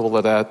susceptible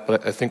to that,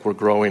 but I think we're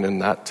growing and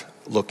not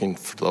looking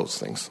for those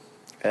things.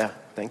 Yeah,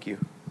 thank you.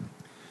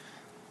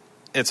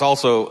 It's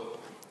also,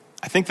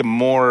 I think the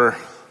more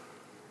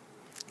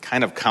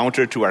kind of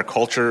counter to our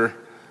culture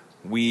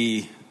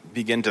we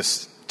begin to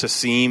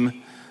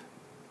seem,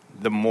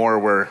 the more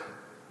we're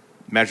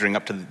measuring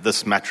up to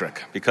this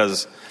metric.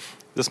 Because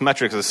this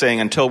metric is saying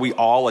until we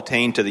all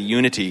attain to the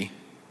unity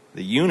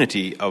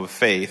of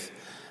faith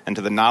and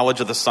to the knowledge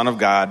of the Son of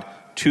God,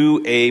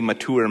 to a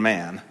mature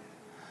man.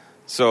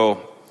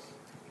 So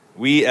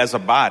we as a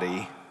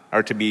body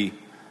are to be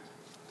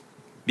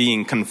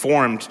being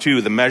conformed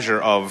to the measure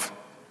of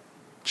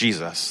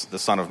Jesus, the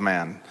Son of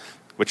Man,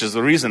 which is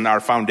the reason our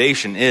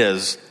foundation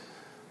is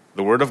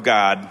the Word of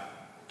God,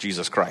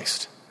 Jesus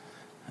Christ.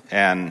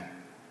 And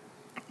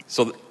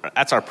so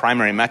that's our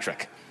primary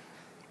metric.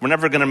 We're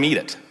never going to meet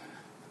it,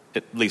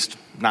 at least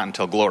not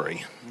until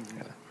glory.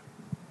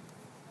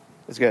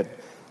 That's good.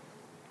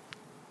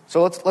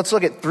 So let's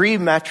look at three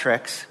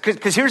metrics,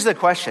 because here's the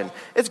question.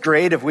 It's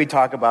great if we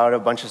talk about a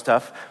bunch of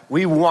stuff.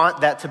 We want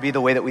that to be the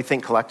way that we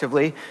think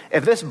collectively.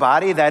 If this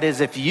body, that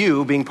is, if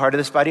you, being part of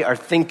this body, are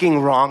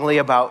thinking wrongly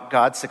about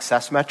God's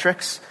success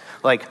metrics,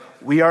 like,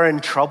 we are in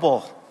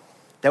trouble.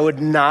 That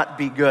would not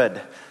be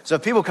good. So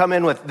if people come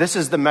in with, this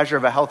is the measure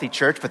of a healthy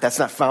church, but that's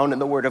not found in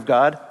the Word of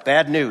God,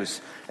 bad news.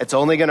 It's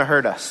only going to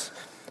hurt us.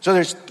 So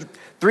there's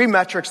three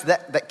metrics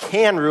that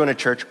can ruin a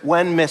church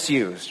when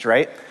misused,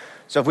 right?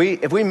 So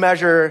if we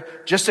measure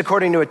just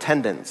according to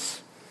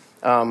attendance,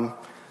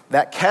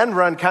 that can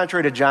run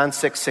contrary to John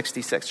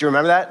 6:66. Do you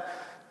remember that?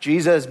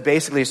 Jesus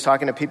basically is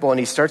talking to people and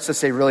he starts to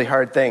say really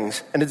hard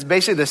things. And it's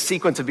basically the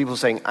sequence of people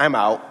saying, I'm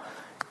out.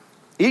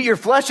 Eat your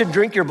flesh and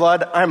drink your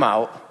blood, I'm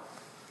out.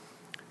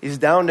 He's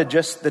down to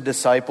just the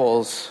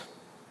disciples.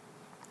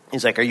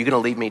 He's like, are you going to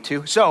leave me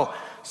too? So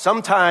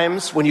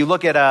sometimes when you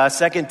look at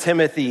 2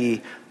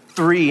 Timothy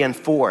 3 and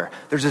 4,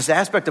 there's this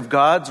aspect of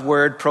God's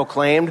word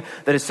proclaimed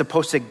that is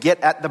supposed to get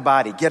at the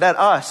body, get at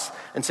us,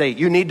 and say,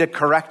 you need to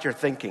correct your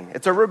thinking.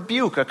 It's a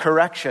rebuke, a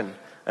correction,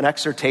 an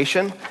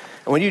exhortation.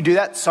 And when you do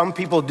that, some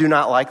people do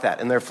not like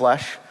that in their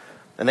flesh,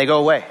 and they go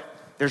away.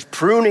 There's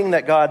pruning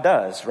that God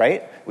does,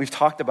 right? We've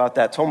talked about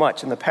that so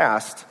much in the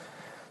past.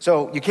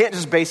 So you can't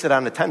just base it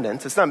on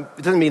attendance. It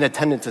doesn't mean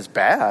attendance is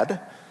bad,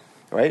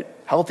 right?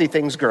 Healthy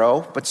things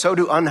grow, but so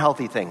do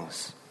unhealthy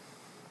things.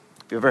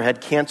 If you ever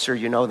had cancer,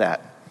 you know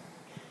that.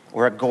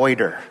 Or a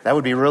goiter. That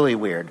would be really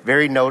weird,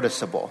 very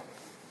noticeable.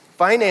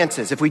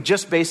 Finances, if we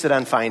just base it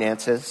on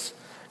finances,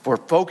 if we're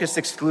focused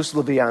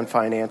exclusively on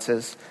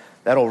finances,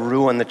 that'll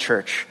ruin the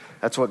church.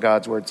 That's what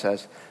God's word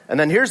says. And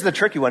then here's the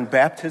tricky one,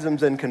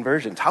 baptisms and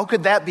conversions. How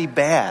could that be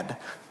bad?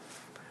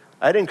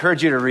 I'd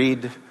encourage you to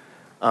read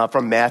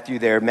from Matthew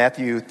there,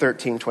 Matthew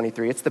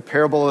 13:23. It's the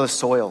parable of the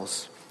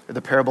soils, or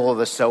the parable of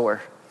the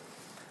sower.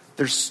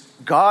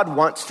 God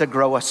wants to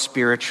grow us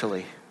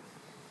spiritually.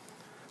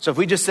 So if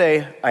we just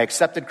say, I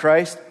accepted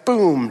Christ,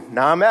 boom,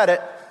 now I'm at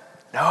it.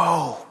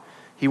 No,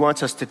 he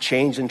wants us to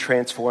change and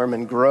transform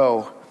and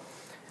grow.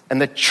 And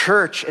the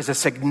church is a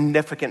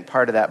significant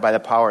part of that by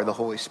the power of the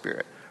Holy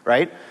Spirit,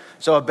 right?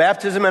 So a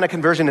baptism and a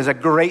conversion is a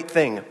great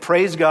thing.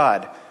 Praise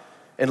God.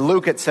 In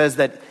Luke, it says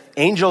that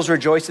angels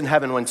rejoice in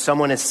heaven when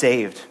someone is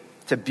saved.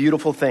 It's a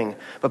beautiful thing.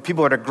 But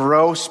people are to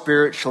grow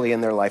spiritually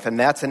in their life, and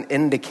that's an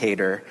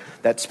indicator,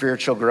 that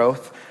spiritual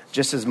growth,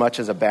 just as much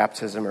as a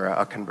baptism or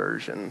a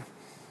conversion.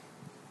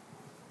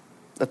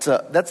 That's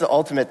the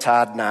ultimate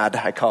Todd nod,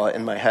 I call it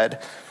in my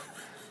head.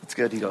 It's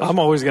good. He goes, I'm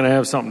always going to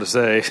have something to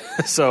say,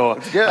 so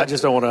I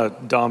just don't want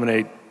to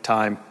dominate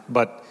time.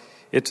 But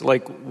it's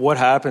like, what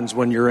happens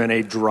when you're in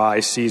a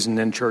dry season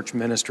in church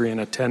ministry and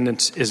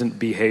attendance isn't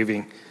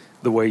behaving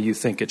the way you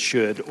think it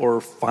should,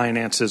 or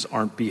finances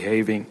aren't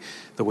behaving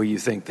the way you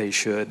think they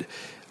should,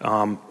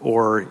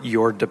 or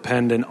you're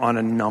dependent on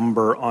a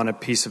number on a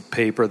piece of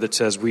paper that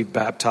says we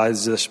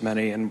baptized this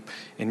many and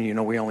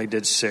we only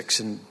did 6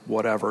 in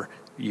whatever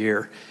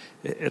year.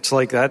 It's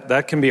like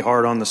that can be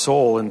hard on the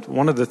soul. And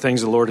one of the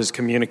things the Lord has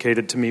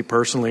communicated to me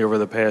personally over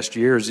the past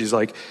years, he's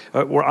like,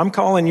 I'm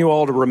calling you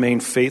all to remain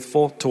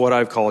faithful to what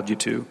I've called you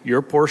to.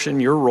 Your portion,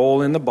 your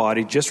role in the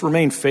body, just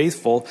remain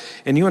faithful,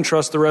 and you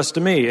entrust the rest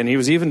to me. And he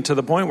was even to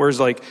the point where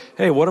he's like,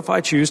 hey, what if I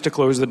choose to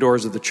close the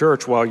doors of the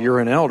church while you're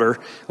an elder?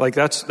 Like,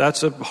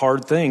 that's a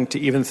hard thing to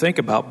even think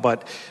about.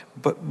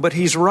 But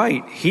he's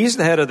right. He's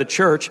the head of the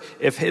church.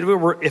 If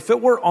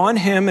it were on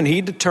him, and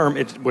he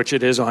determined, which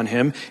it is on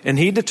him, and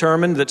he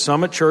determined that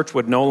Summit Church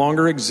would no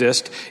longer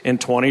exist in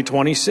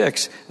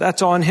 2026,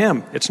 that's on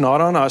him. It's not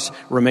on us.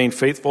 Remain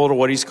faithful to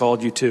what he's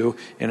called you to,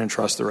 and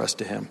entrust the rest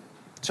to him.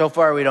 So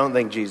far, we don't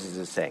think Jesus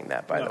is saying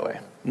that, by the way.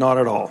 Not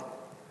at all.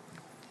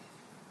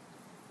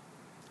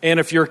 And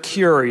if you're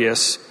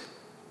curious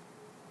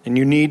and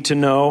you need to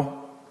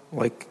know,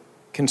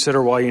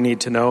 consider why you need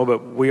to know,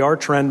 but we are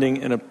trending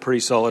in a pretty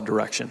solid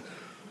direction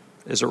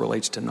as it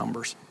relates to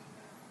numbers.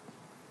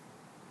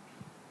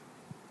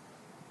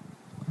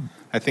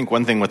 I think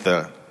one thing with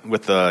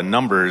the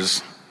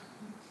numbers,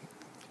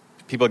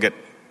 people get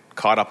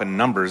caught up in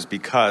numbers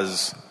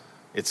because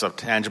it's a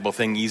tangible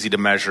thing, easy to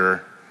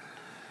measure.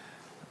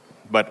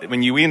 But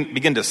when you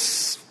begin to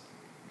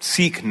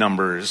seek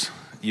numbers,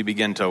 you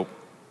begin to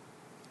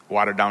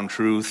water down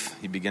truth.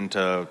 You begin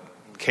to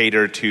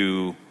cater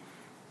to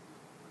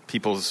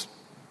people's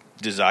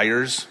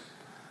desires,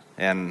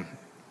 and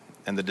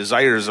the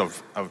desires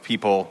of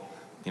people,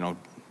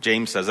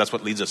 James says that's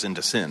what leads us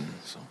into sin.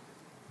 So.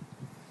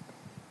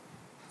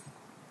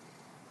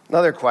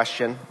 Another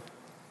question,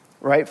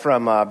 right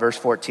from verse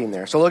 14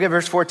 there. So look at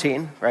verse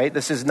 14, right?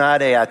 This is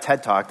not a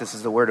TED Talk. This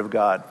is the Word of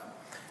God.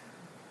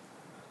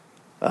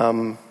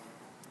 Do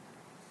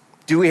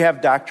we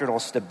have doctrinal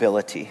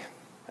stability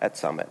at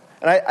Summit?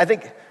 And I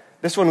think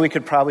this one we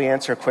could probably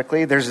answer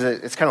quickly.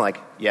 It's kind of like,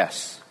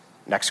 yes.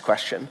 Next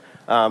question.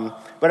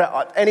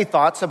 But any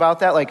thoughts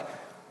about that? Like,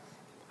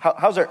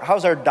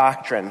 how's our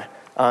doctrine?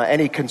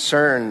 Any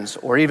concerns,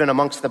 or even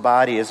amongst the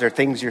body? Is there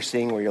things you're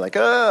seeing where you're like,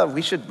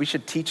 we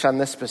should teach on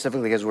this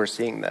specifically because we're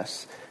seeing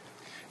this?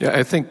 Yeah,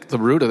 I think the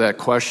root of that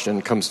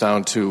question comes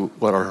down to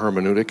what our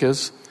hermeneutic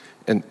is,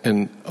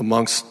 and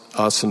amongst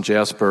us and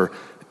Jasper,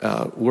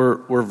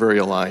 we're very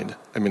aligned.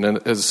 I mean,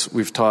 as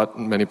we've taught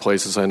in many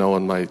places, I know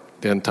in my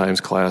end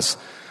times class,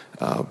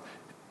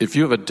 if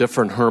you have a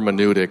different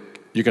hermeneutic,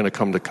 you're going to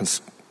come to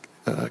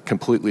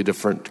completely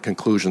different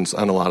conclusions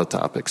on a lot of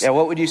topics. Yeah,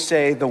 what would you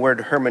say the word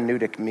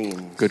hermeneutic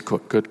means?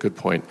 Good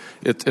point.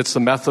 It's the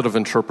method of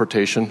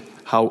interpretation,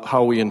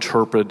 how we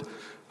interpret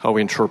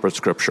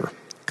Scripture,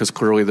 because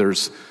clearly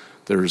there's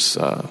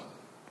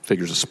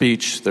figures of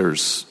speech,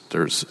 there's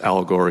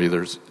allegory,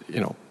 there's,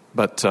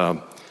 but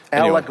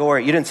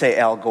allegory. You didn't say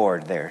Al Gore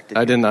there, did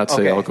you? I did not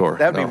say Al Gore.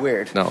 That'd be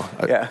weird. No.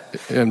 Yeah.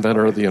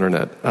 Inventor of the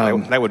internet.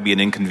 That would be an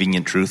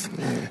inconvenient truth.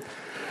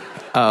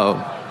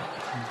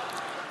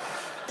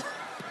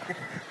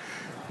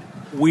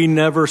 We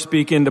never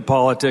speak into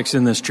politics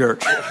in this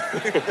church.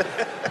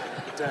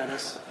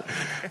 Dennis.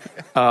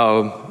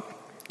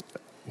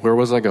 Where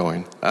was I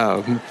going?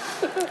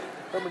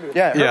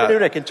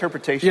 Hermeneutic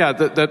interpretation. Yeah,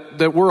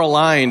 that we're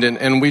aligned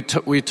and we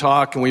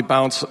talk and we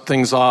bounce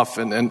things off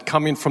and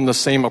coming from the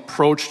same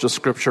approach to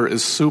Scripture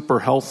is super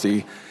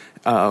healthy.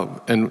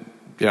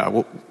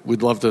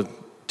 We'd love to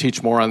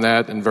teach more on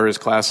that in various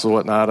classes and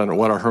whatnot on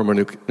what our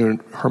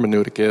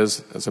hermeneutic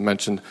is. As I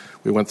mentioned,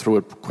 we went through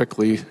it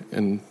quickly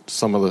in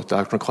some of the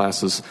doctrinal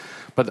classes.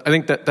 But I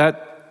think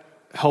that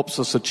helps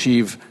us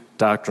achieve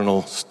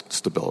doctrinal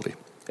stability.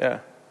 Yeah.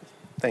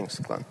 Thanks,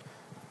 Glenn.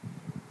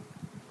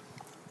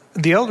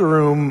 The elder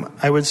room,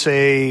 I would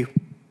say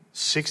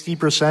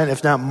 60%,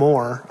 if not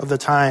more, of the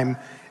time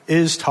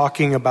is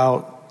talking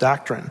about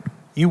doctrine.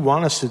 You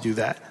want us to do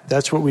that.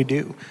 That's what we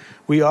do.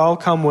 We all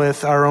come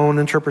with our own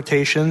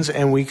interpretations,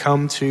 and we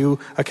come to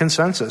a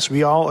consensus.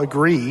 We all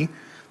agree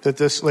that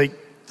this, like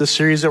the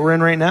series that we're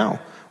in right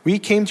now, we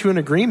came to an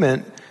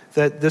agreement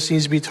that this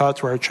needs to be taught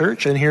to our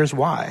church, and here's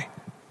why.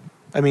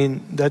 I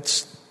mean,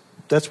 that's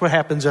what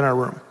happens in our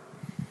room.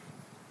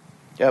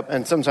 Yep,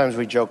 and sometimes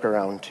we joke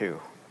around too.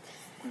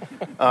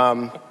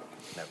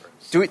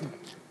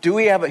 Do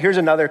we have? Here's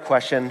another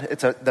question.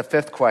 It's the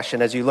fifth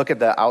question. As you look at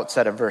the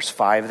outset of verse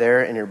 5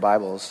 there in your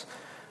Bibles,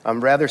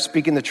 rather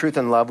speaking the truth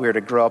in love, we are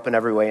to grow up in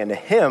every way into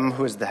Him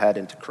who is the head,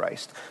 into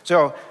Christ.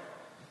 So,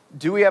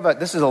 do we have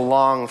this is a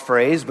long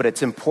phrase, but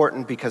it's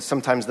important because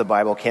sometimes the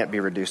Bible can't be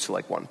reduced to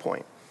like one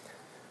point.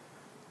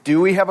 Do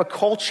we have a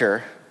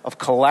culture of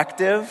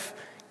collective,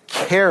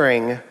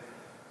 caring,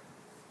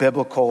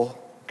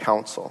 biblical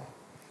counsel?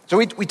 So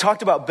we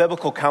talked about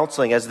biblical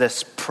counseling as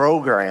this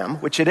program,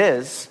 which it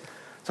is.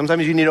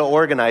 Sometimes you need to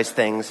organize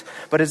things.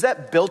 But is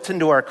that built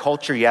into our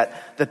culture yet,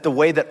 that the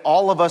way that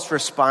all of us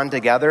respond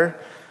together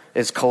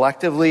is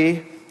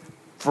collectively,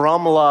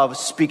 from love,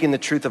 speaking the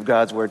truth of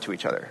God's word to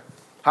each other?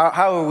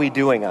 How are we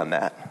doing on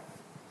that?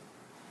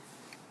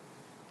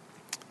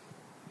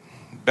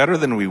 Better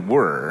than we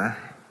were,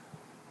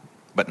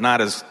 but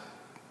not as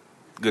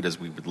good as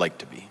we would like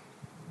to be.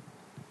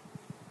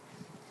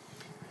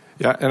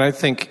 Yeah, and I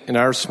think in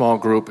our small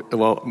group,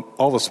 well,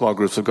 all the small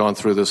groups have gone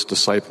through this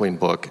discipling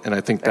book, and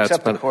I think that's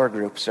except the core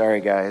group. Sorry,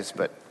 guys,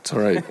 but it's all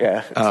right.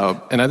 Yeah,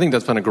 and I think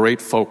that's been a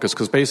great focus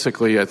because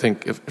basically, I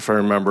think if I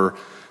remember,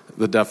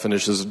 the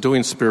definition is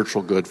doing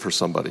spiritual good for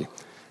somebody,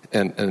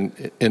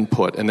 and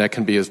input, and that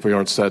can be, as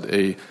Bjorn said,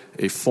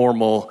 a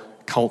formal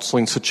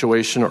counseling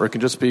situation, or it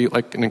can just be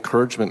like an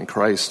encouragement in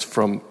Christ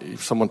from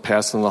someone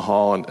passing in the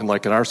hall, and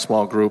like in our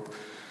small group.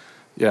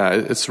 Yeah,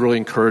 it's really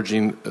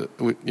encouraging.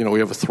 We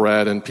have a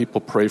thread, and people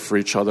pray for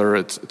each other.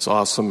 It's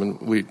awesome. And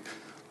we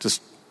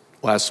just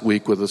last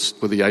week with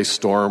the ice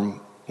storm,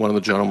 one of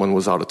the gentlemen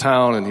was out of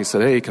town, and he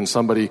said, "Hey, can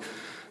somebody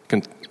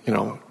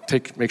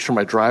make sure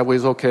my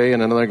driveway's okay?"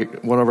 And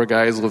one of our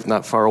guys lived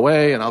not far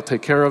away, and I'll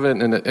take care of it.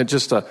 And it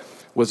just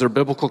was there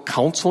biblical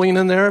counseling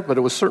in there, but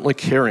it was certainly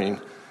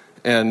caring,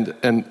 and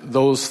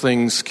those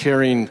things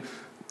caring.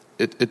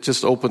 It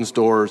just opens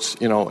doors,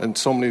 and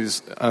so many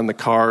on the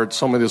card,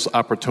 so many of those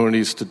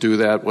opportunities to do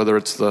that, whether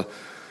it's I'll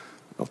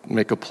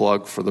make a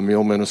plug for the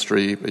meal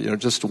ministry, but,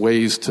 just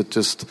ways to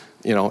just,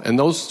 and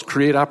those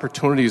create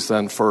opportunities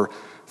then for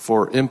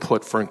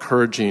input, for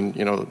encouraging,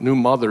 new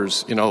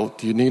mothers, do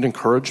you need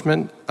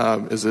encouragement?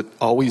 Is it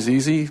always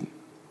easy?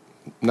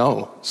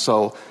 No.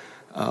 So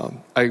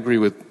I agree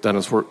with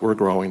Dennis, we're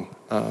growing.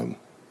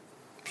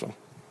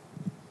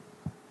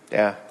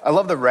 Yeah, I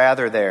love the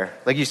rather there.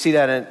 Like you see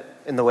that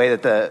in the way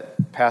that the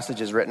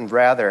passage is written,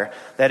 rather.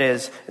 That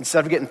is,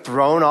 instead of getting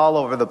thrown all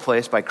over the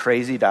place by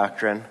crazy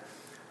doctrine,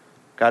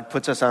 God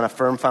puts us on a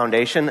firm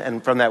foundation,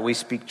 and from that we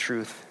speak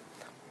truth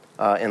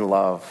in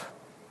love.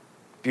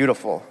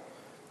 Beautiful.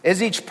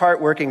 Is each part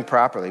working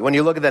properly? When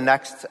you look at the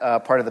next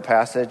part of the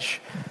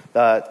passage,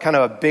 kind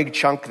of a big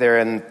chunk there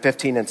in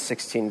 15 and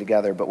 16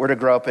 together, but we're to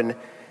grow up in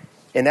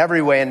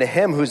every way into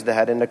Him who's the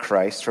head, into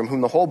Christ, from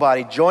whom the whole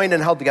body, joined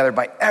and held together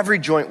by every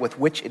joint with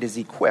which it is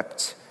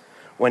equipped,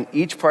 when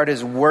each part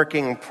is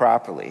working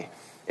properly.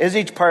 Is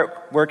each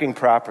part working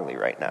properly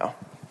right now?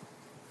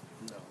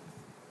 No.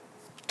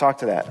 Talk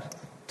to that.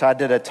 Todd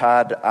did a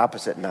Todd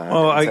opposite nod.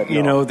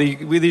 Well,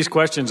 these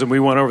questions, and we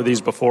went over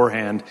these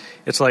beforehand,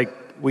 it's like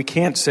we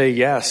can't say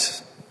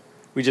yes.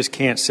 We just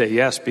can't say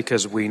yes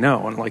because we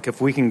know. And like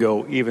if we can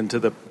go even to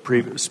the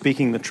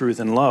speaking the truth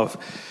in love,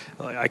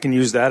 I can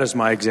use that as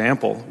my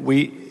example.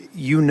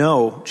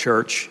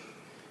 Church,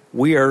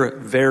 we are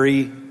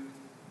very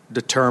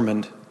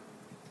determined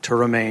to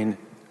remain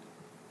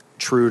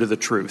true to the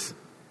truth.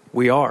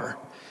 We are.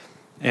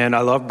 And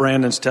I love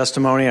Brandon's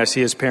testimony. I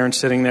see his parents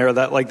sitting there.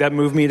 That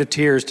moved me to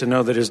tears to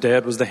know that his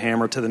dad was the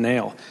hammer to the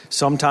nail.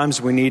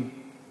 Sometimes we need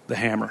the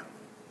hammer.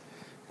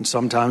 And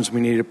sometimes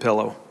we need a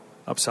pillow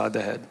upside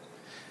the head.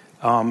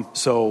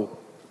 So,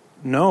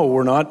 no,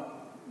 we're not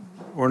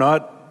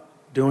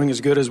doing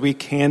as good as we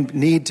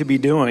need to be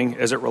doing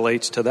as it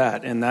relates to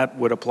that. And that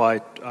would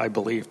apply, I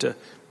believe, to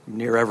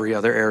near every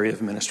other area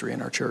of ministry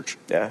in our church.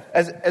 Yeah.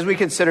 As we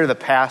consider the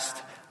past,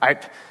 I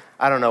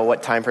don't know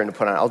what time frame to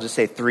put on. I'll just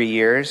say 3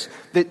 years.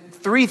 The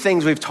 3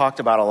 things we've talked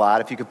about a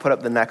lot, if you could put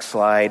up the next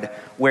slide,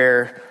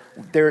 where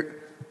there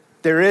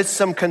is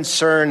some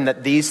concern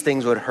that these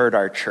things would hurt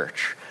our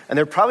church. And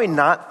they're probably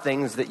not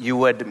things that you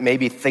would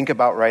maybe think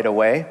about right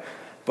away,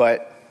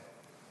 but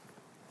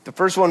the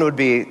first one would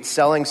be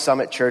selling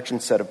Summit Church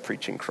instead of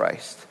preaching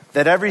Christ.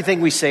 That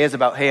everything we say is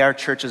about, hey, our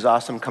church is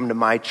awesome, come to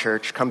my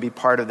church, come be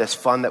part of this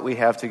fun that we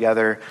have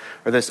together,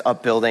 or this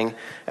upbuilding.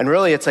 And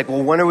really it's like,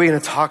 well, when are we going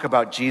to talk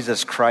about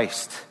Jesus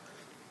Christ,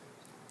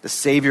 the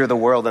Savior of the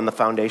world and the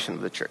foundation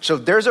of the church? So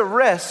there's a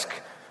risk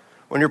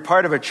when you're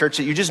part of a church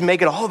that you just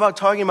make it all about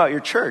talking about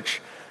your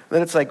church. And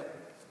then it's like,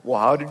 well,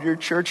 how did your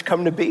church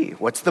come to be?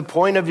 What's the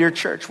point of your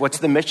church? What's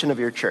the mission of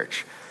your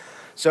church?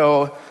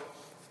 So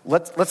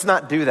let's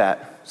not do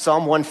that.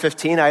 Psalm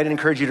 115, I'd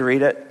encourage you to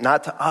read it.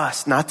 Not to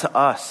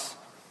us,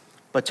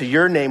 but to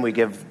your name we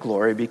give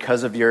glory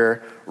because of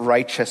your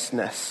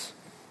righteousness.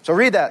 So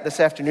read that this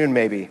afternoon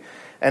maybe.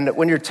 And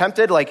when you're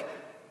tempted,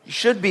 you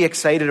should be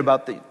excited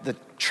about the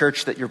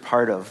church that you're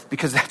part of,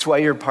 because that's why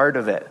you're part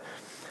of it.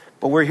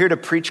 But we're here to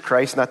preach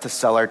Christ, not to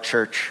sell our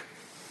church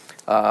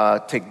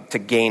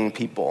to gain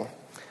people.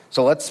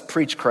 So let's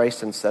preach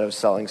Christ instead of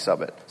selling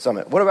Summit.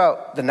 What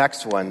about the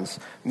next ones?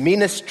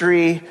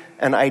 Ministry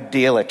and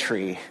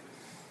idolatry.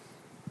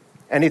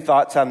 Any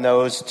thoughts on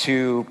those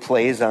 2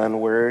 plays on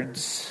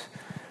words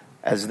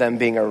as them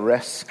being a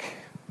risk?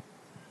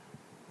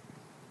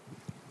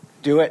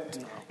 Do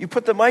it. You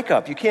put the mic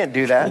up. You can't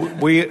do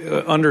that. We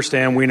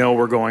understand. We know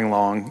we're going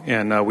long,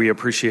 and we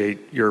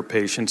appreciate your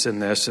patience in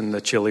this, and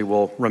the chili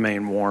will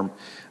remain warm.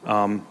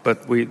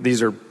 But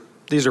these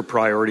are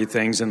priority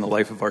things in the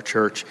life of our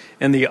church.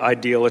 And the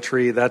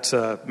idolatry, that's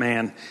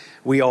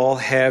we all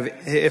have,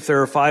 if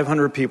there are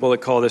 500 people that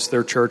call this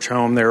their church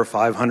home, there are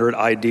 500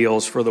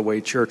 ideals for the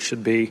way church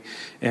should be.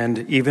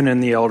 And even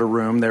in the elder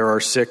room, there are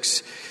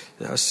six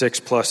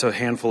plus a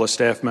handful of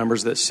staff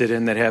members that sit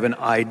in that have an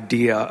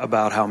idea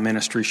about how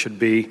ministry should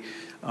be.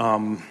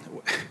 And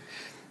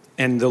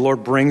the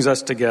Lord brings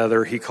us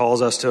together. He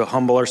calls us to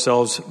humble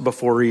ourselves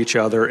before each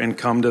other and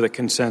come to the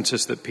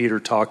consensus that Peter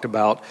talked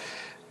about,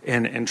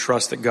 and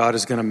trust that God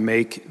is going to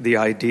make the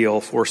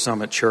ideal for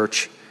Summit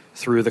Church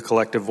through the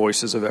collective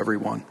voices of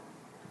everyone.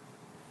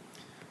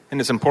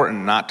 And it's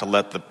important not to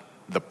let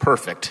the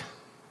perfect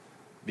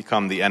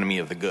become the enemy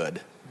of the good.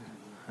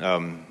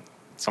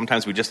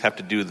 Sometimes we just have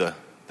to do the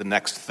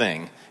next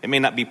thing. It may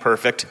not be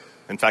perfect.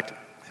 In fact,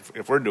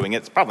 if we're doing it,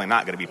 it's probably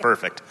not going to be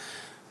perfect.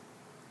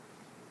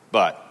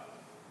 But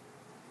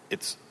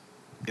it's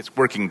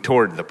working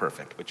toward the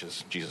perfect, which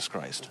is Jesus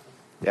Christ.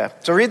 Yeah.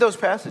 So read those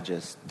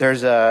passages.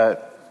 There's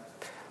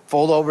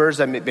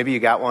foldovers. Maybe you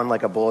got one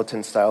like a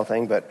bulletin style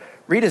thing, but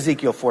read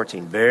Ezekiel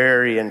 14.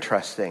 Very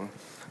interesting.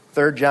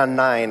 3 John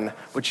 9,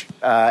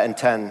 and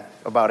 10,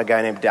 about a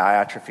guy named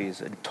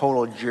Diotrephes, a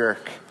total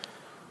jerk,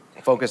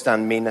 focused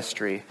on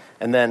ministry.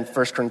 And then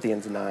 1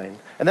 Corinthians 9.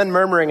 And then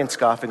murmuring and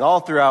scoffing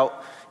all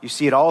throughout. You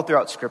see it all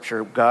throughout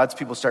Scripture. God's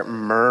people start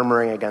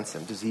murmuring against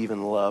him. Does he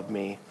even love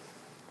me?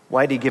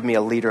 Why did he give me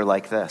a leader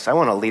like this? I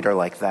want a leader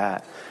like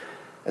that.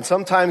 And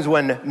sometimes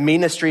when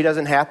ministry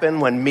doesn't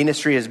happen, when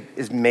ministry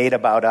is made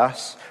about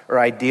us, or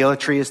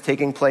idolatry is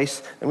taking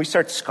place, then we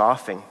start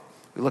scoffing.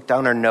 We look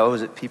down our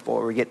nose at people,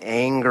 or we get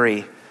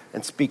angry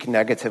and speak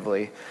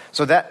negatively.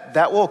 So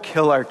that will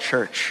kill our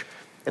church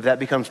if that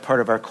becomes part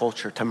of our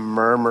culture, to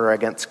murmur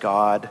against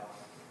God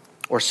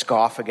or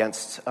scoff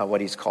against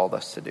what he's called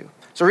us to do.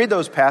 So read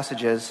those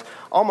passages.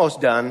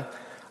 Almost done.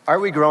 Are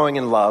we growing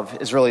in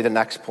love is really the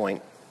next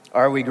point.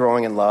 Are we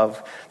growing in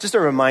love? Just a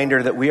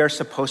reminder that we are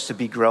supposed to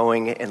be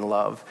growing in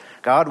love.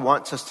 God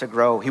wants us to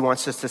grow. He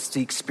wants us to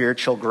seek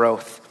spiritual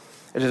growth.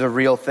 It is a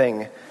real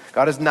thing.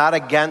 God is not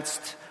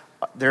against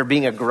there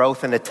being a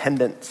growth in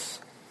attendance.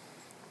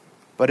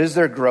 But is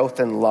there growth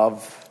in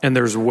love? And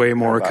there's way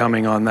more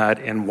coming on that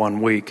in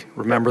 1 week.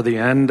 Remember the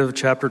end of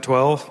chapter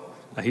 12?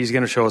 He's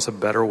going to show us a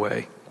better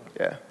way.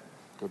 Yeah.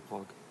 Good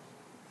plug.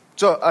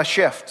 So a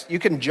shift. You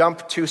can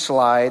jump 2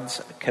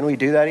 slides. Can we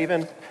do that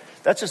even?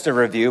 That's just a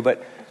review,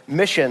 but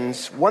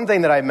missions, one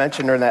thing that I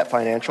mentioned during that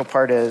financial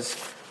part is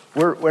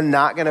we're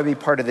not going to be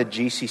part of the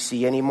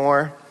GCC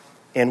anymore,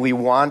 and we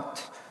really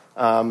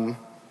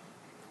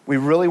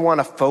want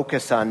to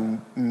focus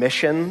on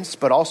missions,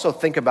 but also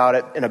think about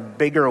it in a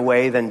bigger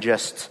way than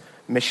just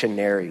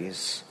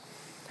missionaries.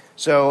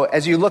 So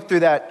as you look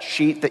through that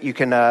sheet that you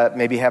can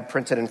maybe have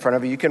printed in front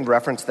of you, you can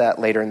reference that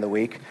later in the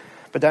week.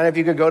 But Diana, if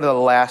you could go to the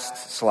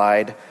last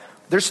slide,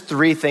 there's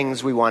 3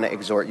 things we want to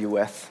exhort you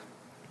with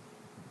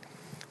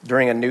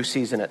during a new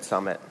season at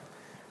Summit.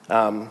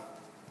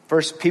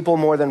 First, people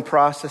more than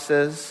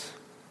processes,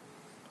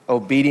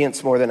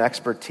 obedience more than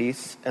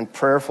expertise, and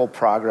prayerful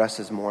progress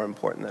is more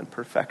important than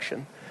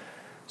perfection.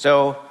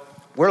 So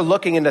we're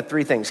looking into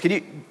three things.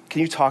 Can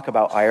you talk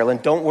about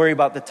Ireland? Don't worry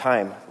about the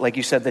time. Like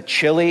you said, the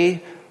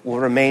chili will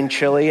remain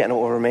chilly and it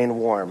will remain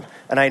warm.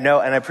 And I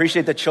know, and I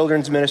appreciate the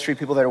children's ministry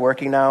people that are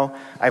working now.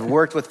 I've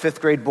worked with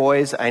 5th grade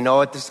boys. I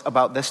know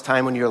about this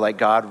time when you're like,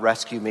 God,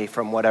 rescue me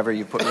from whatever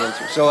you put me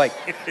into. So like,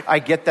 I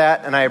get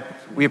that, and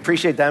we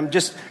appreciate them.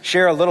 Just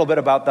share a little bit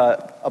about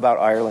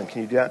Ireland.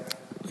 Can you do that?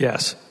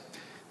 Yes.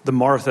 The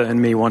Martha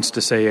in me wants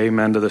to say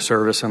amen to the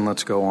service and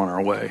let's go on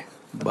our way.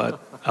 But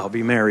I'll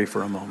be Mary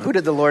for a moment. Who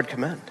did the Lord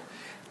commend?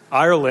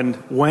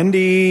 Ireland.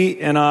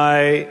 Wendy and I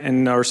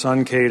and our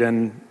son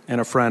Caden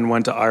and a friend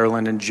went to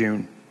Ireland in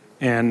June.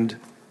 And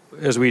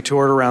as we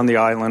toured around the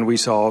island, we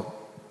saw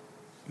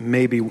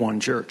maybe one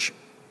church.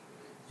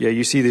 Yeah,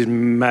 you see these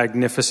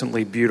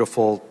magnificently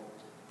beautiful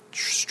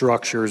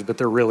structures, but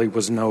there really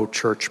was no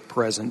church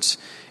presence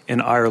in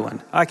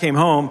Ireland. I came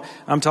home,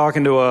 I'm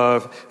talking to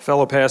a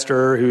fellow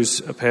pastor who's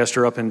a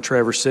pastor up in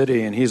Traverse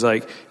City, and he's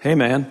like, hey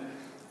man,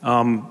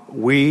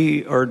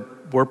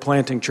 we're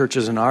planting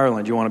churches in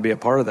Ireland. You want to be a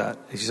part of that?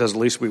 He says, at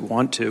least we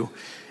want to.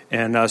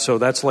 And so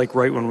that's like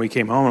right when we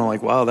came home, and I'm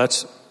like, wow,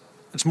 it's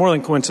more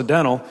than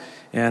coincidental.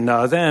 And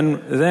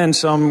then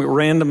some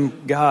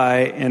random guy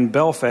in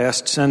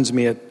Belfast sends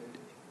me an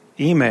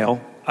email.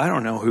 I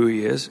don't know who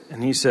he is,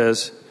 and he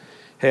says,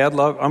 hey,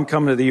 I'm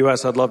coming to the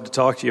U.S. I'd love to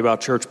talk to you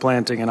about church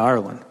planting in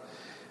Ireland,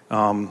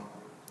 the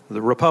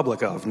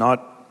Republic of,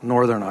 not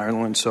Northern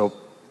Ireland, so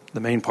the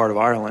main part of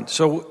Ireland.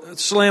 So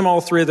slam all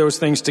three of those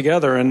things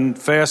together, and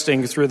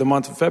fasting through the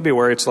month of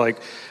February, it's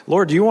like,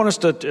 Lord, do you want us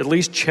to at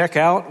least check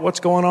out what's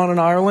going on in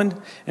Ireland?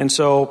 And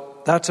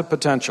so that's a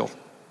potential.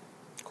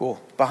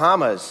 Cool.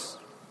 Bahamas,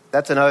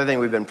 that's another thing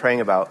we've been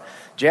praying about.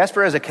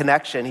 Jasper has a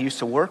connection he used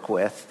to work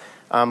with,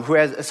 who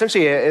has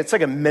essentially, it's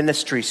like a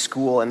ministry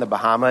school in the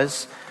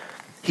Bahamas.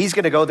 He's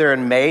going to go there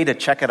in May to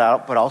check it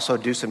out, but also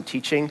do some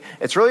teaching.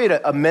 It's really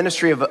a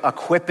ministry of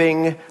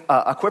equipping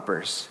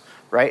equippers.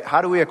 Right?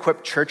 How do we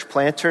equip church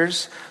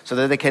planters so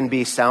that they can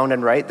be sound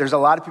and right? There's a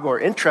lot of people who are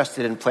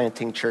interested in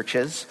planting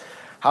churches.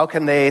 How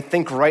can they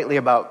think rightly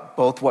about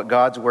both what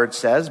God's word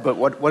says, but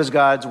what does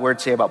God's word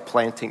say about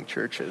planting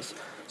churches?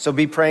 So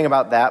be praying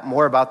about that,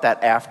 more about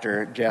that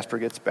after Jasper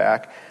gets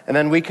back. And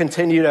then we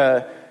continue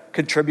to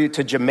contribute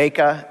to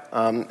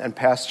Jamaica and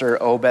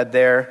Pastor Obed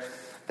there.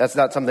 That's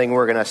not something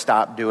we're going to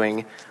stop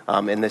doing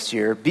in this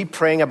year. Be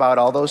praying about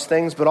all those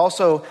things, but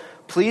also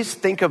please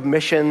think of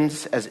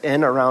missions as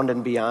in, around,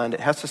 and beyond. It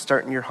has to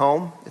start in your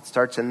home. It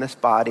starts in this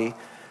body.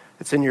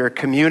 It's in your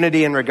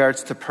community in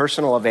regards to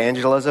personal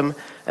evangelism.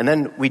 And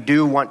then we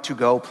do want to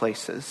go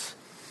places.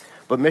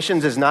 But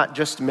missions is not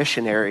just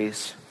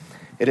missionaries.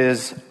 It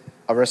is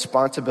a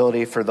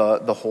responsibility for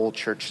the whole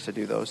church to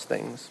do those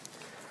things.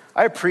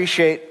 I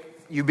appreciate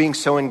you being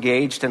so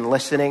engaged and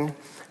listening.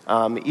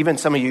 Even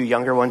some of you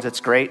younger ones, it's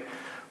great.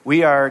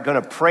 We are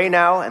going to pray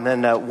now, and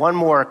then one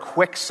more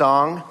quick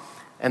song.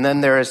 And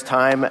then there is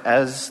time,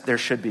 as there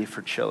should be,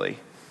 for chili.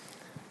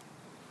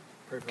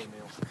 Pray for the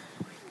meal.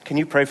 Can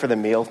you pray for the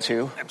meal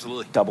too?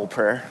 Absolutely. Double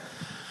prayer.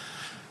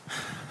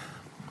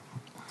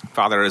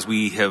 Father, as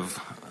we have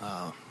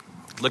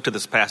looked at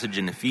this passage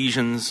in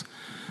Ephesians,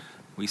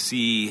 we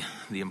see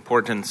the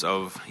importance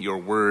of your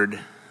word,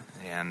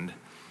 and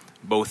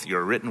both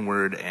your written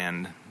word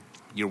and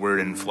your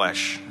word in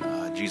flesh,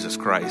 Jesus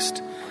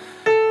Christ.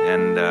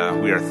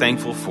 And we are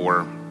thankful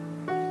for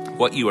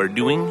what you are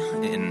doing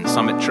in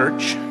Summit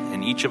Church,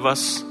 in each of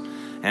us,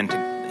 and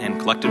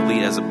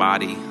collectively as a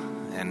body.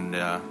 And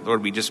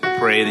Lord, we just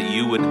pray that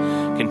you would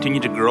continue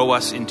to grow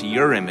us into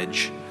your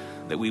image,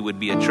 that we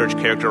would be a church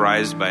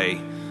characterized by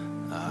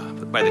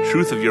the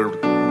truth of your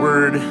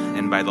word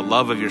and by the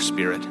love of your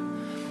Spirit.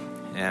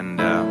 And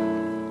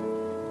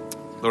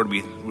Lord,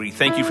 we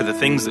thank you for the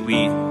things that we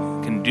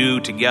can do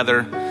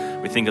together.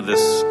 We think of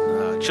this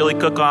chili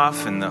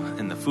cook-off and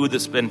the food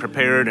that's been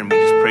prepared, and we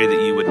just pray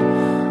that you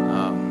would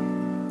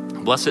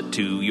bless it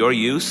to your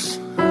use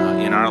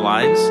in our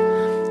lives.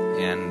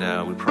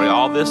 And we pray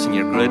all this in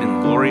your good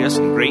and glorious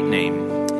and great name.